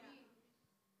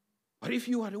 But if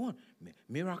you are the one,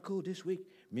 miracle this week,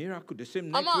 miracle the same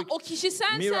next Ama week. o kişi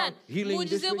sensen, healing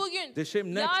this mucize week, bugün, the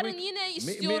same next yarın week, yine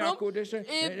miracle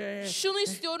istiyorum, this şunu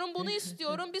istiyorum, bunu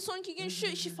istiyorum, bir sonraki gün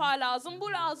şu şifa lazım,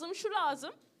 bu lazım, şu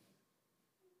lazım.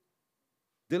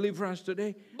 Deliverance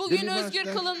today. Bugün deliverance özgür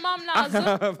today. kılınmam lazım.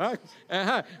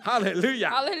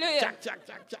 Hallelujah. Hallelujah.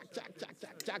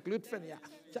 Çak lütfen ya.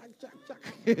 Çak.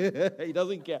 He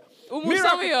doesn't care.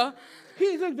 Umursamıyor.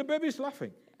 The baby is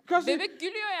laughing. Because Bebek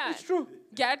gülüyor yani. it's true.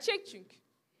 Gerçek çünkü.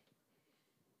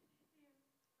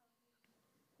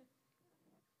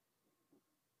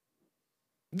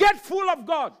 Get full of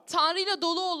God. Tanrı'yla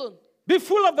dolu olun. Be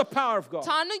full of the power of God.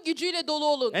 Tanrı gücüyle dolu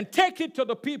olun. And take it to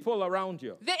the people around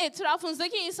you. Ve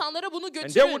etrafınızdaki insanlara bunu And they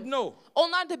götürün. would know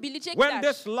Onlar da when bilecekler.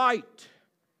 this light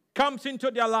comes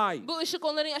into their lives, Bu ışık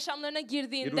onların yaşamlarına it will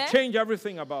girdiğinde change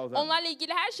everything about them. onlarla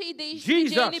ilgili her şeyi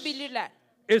değiştireceğini Jesus bilirler.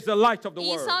 is the light of the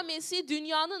İsa world. Mesih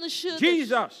dünyanın ışığıdır.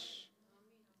 Jesus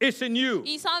is in you.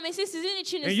 İsa Mesih sizin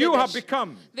And you have içinizdedir.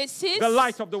 become Ve siz the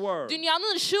light of the world.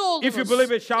 dünyanın ışığı oldunuz. If you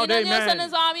believe it, shout amen.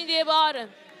 İnanıyorsanız amin diye bağırın.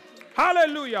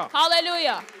 Hallelujah.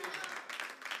 Hallelujah.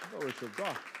 Glory to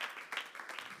God.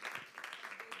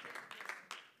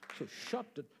 So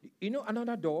shut the... You know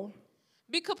another door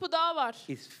Bir kapı daha var.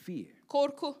 is fear.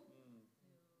 Korku.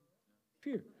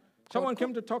 Fear. Someone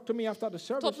came to talk to me after the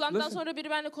service. Toplantıdan Listen. sonra biri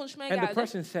benimle konuşmaya And the geldi.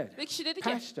 person said, Ve kişi dedi ki,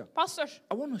 Pastor, Pastör, I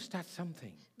want to start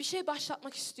something, bir şey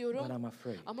başlatmak istiyorum but I'm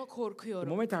afraid. ama The korkuyorum.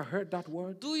 moment I heard that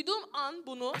word, Duyduğum an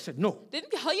bunu I said, no, dedim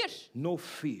ki hayır. no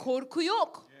fear, Korku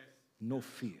yok. no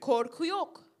fear. Korku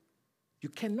yok.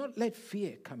 You cannot let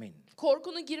fear come in.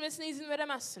 Korkunun girmesine izin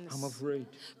veremezsiniz. I'm afraid.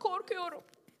 Korkuyorum.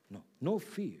 No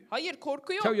fear. Hayır,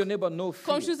 korku yok. Tell your neighbor no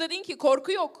fear. Komşunuza deyin ki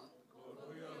korku yok.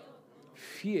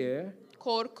 Fear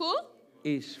Korku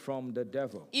is from the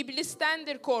devil.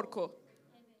 iblistendir korku.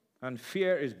 And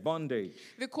fear is bondage.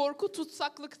 Ve korku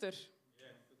tutsaklıktır.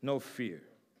 No fear.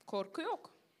 Korku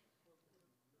yok.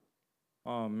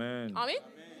 Amen. Amin.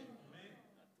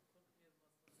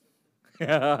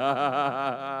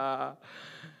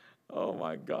 Oh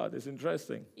my God, it's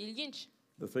interesting. İlginç.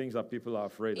 The things that people are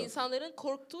afraid of. İnsanların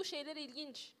korktuğu şeyler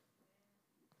ilginç.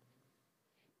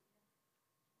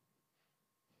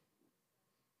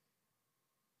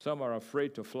 Some are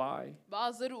afraid to fly.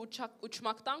 Bazıları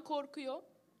uçmaktan korkuyor.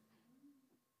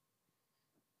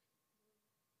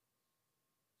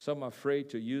 Some are afraid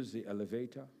to use the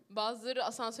elevator. Bazıları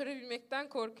asansöre binmekten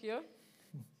korkuyor.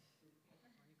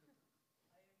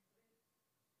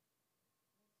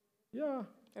 Yeah.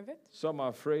 Evet. Some are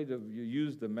afraid of you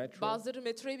use the metro. Bazıları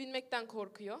metroya binmekten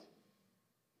korkuyor.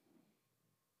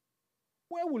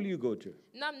 Where will you go to?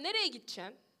 Nereye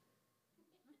gideceksin?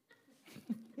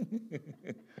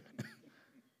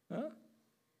 Huh?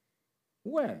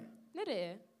 Where?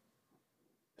 Nereye?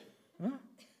 Huh?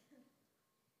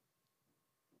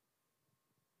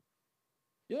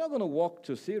 You're not going to walk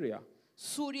to Syria.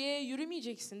 Suriye'ye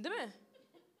yürümeyeceksin, değil mi?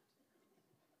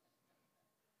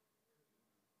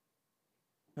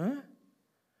 Huh?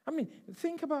 I mean,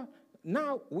 think about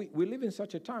now we live in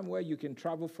such a time where you can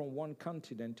travel from one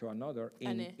continent to another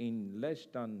in less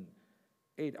than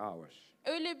 8 hours.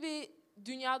 Öyle bir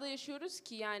dünyada yaşıyoruz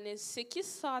ki yani 8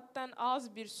 saatten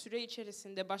az bir süre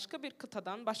içerisinde başka bir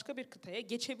kıtadan başka bir kıtaya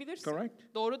geçebilirsin. Correct?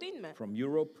 Doğru değil mi? From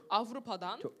Europe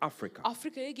Avrupa'dan to Africa.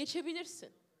 Afrika'ya geçebilirsin.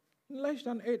 In less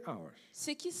than 8 hours.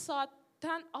 8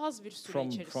 saatten az bir süre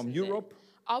içerisinde. From Europe to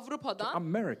Avrupa'dan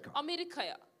America.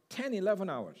 Amerika'ya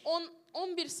 10-11 hours.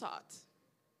 11 saat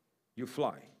You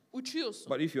fly. uçuyorsun.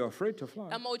 But if you're afraid to fly,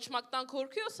 Ama uçmaktan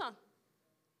korkuyorsan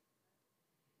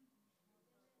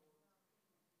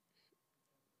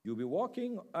you'll be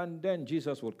walking and then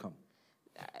Jesus will come.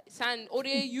 sen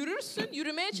oraya yürürsün,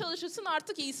 yürümeye çalışırsın,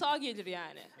 artık İsa gelir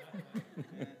yani.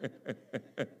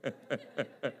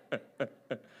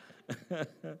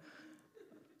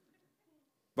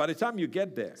 By the time you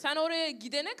get there, Sen oraya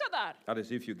gidene kadar, that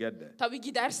is if you get there. tabii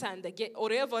gidersen de,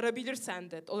 oraya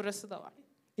varabilirsen de, orası da var.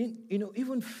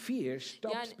 Even fear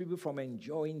stops Yani- people from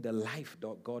enjoying the life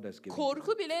that God has given.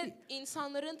 Korku bile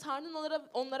insanların Tanrı'nın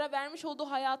onlara vermiş olduğu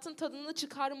hayatın tadını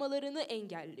çıkarmalarını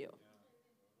engelliyor.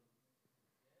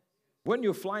 When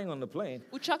you're flying on the plane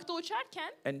Uçakta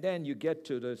uçarken and then you get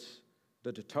to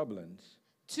the turbulence,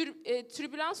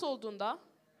 türbülans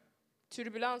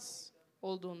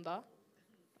olduğunda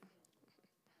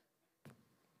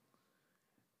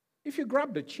if you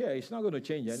grab the chair, it's not going to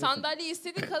change anything. sandalyeyi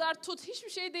istediğin kadar tut, hiçbir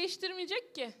şey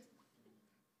değiştirmeyecek ki.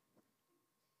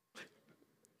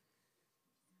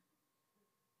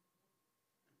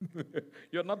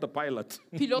 You're not the pilot.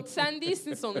 Pilot sen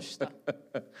değilsin sonuçta.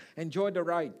 Enjoy the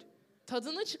ride.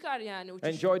 Tadını çıkar yani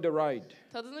uçuşun. Enjoy the ride.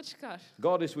 Tadını çıkar.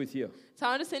 God is with you.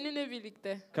 Tanrı seninle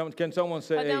birlikte. Can someone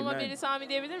say Hadi ama amen? birisi amin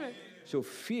diyebilir mi? So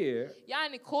fear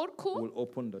Yani korku will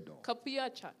open the door. kapıyı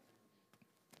açar.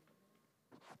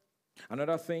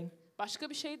 Another thing, Başka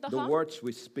bir şey the daha. words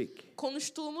we speak.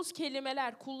 Konuştuğumuz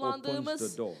kelimeler, kullandığımız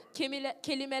Opens the door.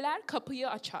 kelimeler kapıyı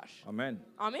açar. Amen.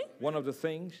 Amin. One of the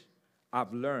things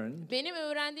I've learned Benim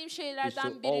öğrendiğim is to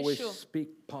şeylerden biri always şu. speak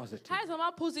positive. Her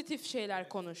zaman pozitif şeyler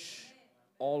konuş.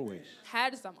 Always.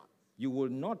 Her zaman. You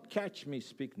will not catch me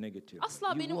speak negative. Asla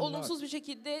You benim will olumsuz not. bir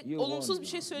şekilde You olumsuz bir won't.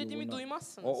 şey You söylediğimi will not.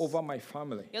 duymazsınız. Or over my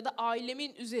family. Ya da ailemin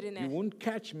You üzerine. won't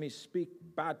catch me speak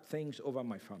bad things over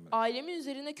my family. Ailemin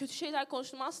üzerine kötü şeyler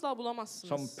konuştuğumu asla Some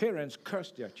bulamazsınız. parents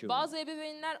curse their children.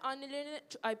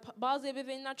 Bazı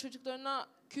ebeveynler çocuklarına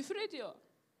küfür ediyor.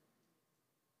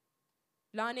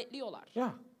 Lanetliyorlar.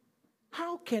 Yeah.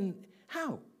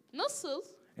 How? Nasıl?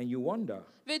 And you wonder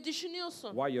Ve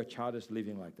düşünüyorsun. why your child is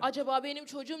living like that. Acaba benim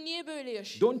çocuğum niye böyle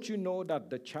yaşıyor? Don't you know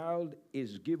that the child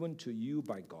is given to you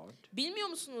by God? Bilmiyor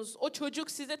musunuz? O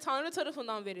çocuk size Tanrı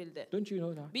tarafından verildi. Don't you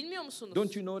know that? Bilmiyor musunuz?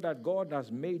 Don't you know that God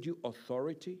has made you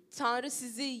authority? Tanrı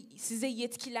size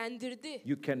yetkilendirdi.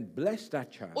 You can bless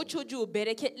that child O çocuğu or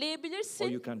bereketleyebilirsin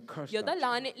you can curse ya da that child.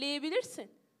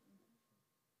 lanetleyebilirsin.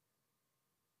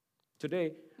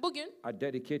 Today, Bugün I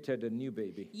dedicated a new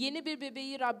baby. yeni bir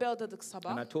bebeği Rabbe adadık And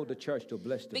sabah. I told the church to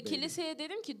bless the Ve baby. kiliseye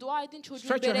dedim ki dua edin çocuğu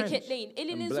Stretch your bereketleyin. hands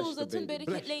Elinizi and bless the uzatın baby.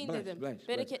 bereketleyin Bless, dedim. bless, bless.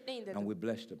 Bereketleyin And dedim. we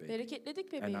blessed the baby.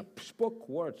 Bereketledik And bebeği. I spoke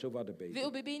words over the baby. Ve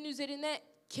o bebeğin üzerine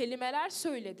kelimeler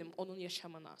söyledim onun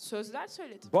yaşamına. Sözler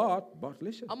söyledim. But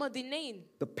listen, Ama dinleyin.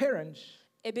 the parents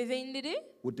Ebeveynleri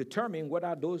would determine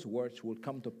whether those words will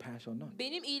come to pass or not.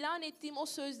 benim ilan ettiğim o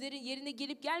sözlerin yerine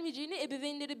gelip gelmeyeceğini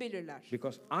ebeveynleri belirler.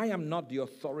 Because I am not the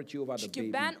authority over the Çünkü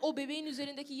baby. ben o bebeğin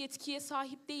üzerindeki yetkiye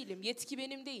sahip değilim. Yetki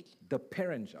benim değil. The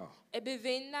parents are.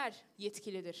 Ebeveynler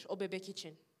yetkilidir o bebek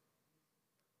için.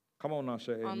 Come on now,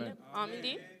 say amen. Amin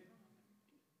değil.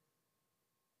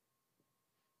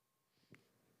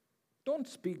 Don't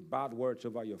speak bad words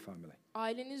over your family.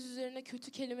 Aileniz üzerine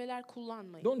kötü kelimeler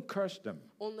kullanmayın. Don't curse them.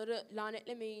 Onları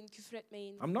lanetlemeyin, küfür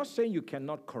etmeyin. I'm not saying you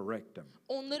cannot correct them.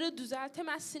 Onları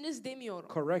düzeltemezsiniz demiyorum.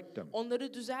 Correct them.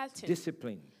 Onları düzeltin.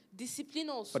 Discipline. Disiplin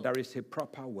But olsun. there is a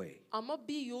proper way. Ama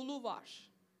bir yolu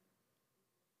var.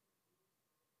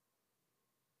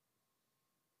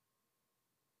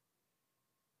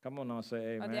 Come on now,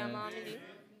 say amen. Hadi ama amin deyin.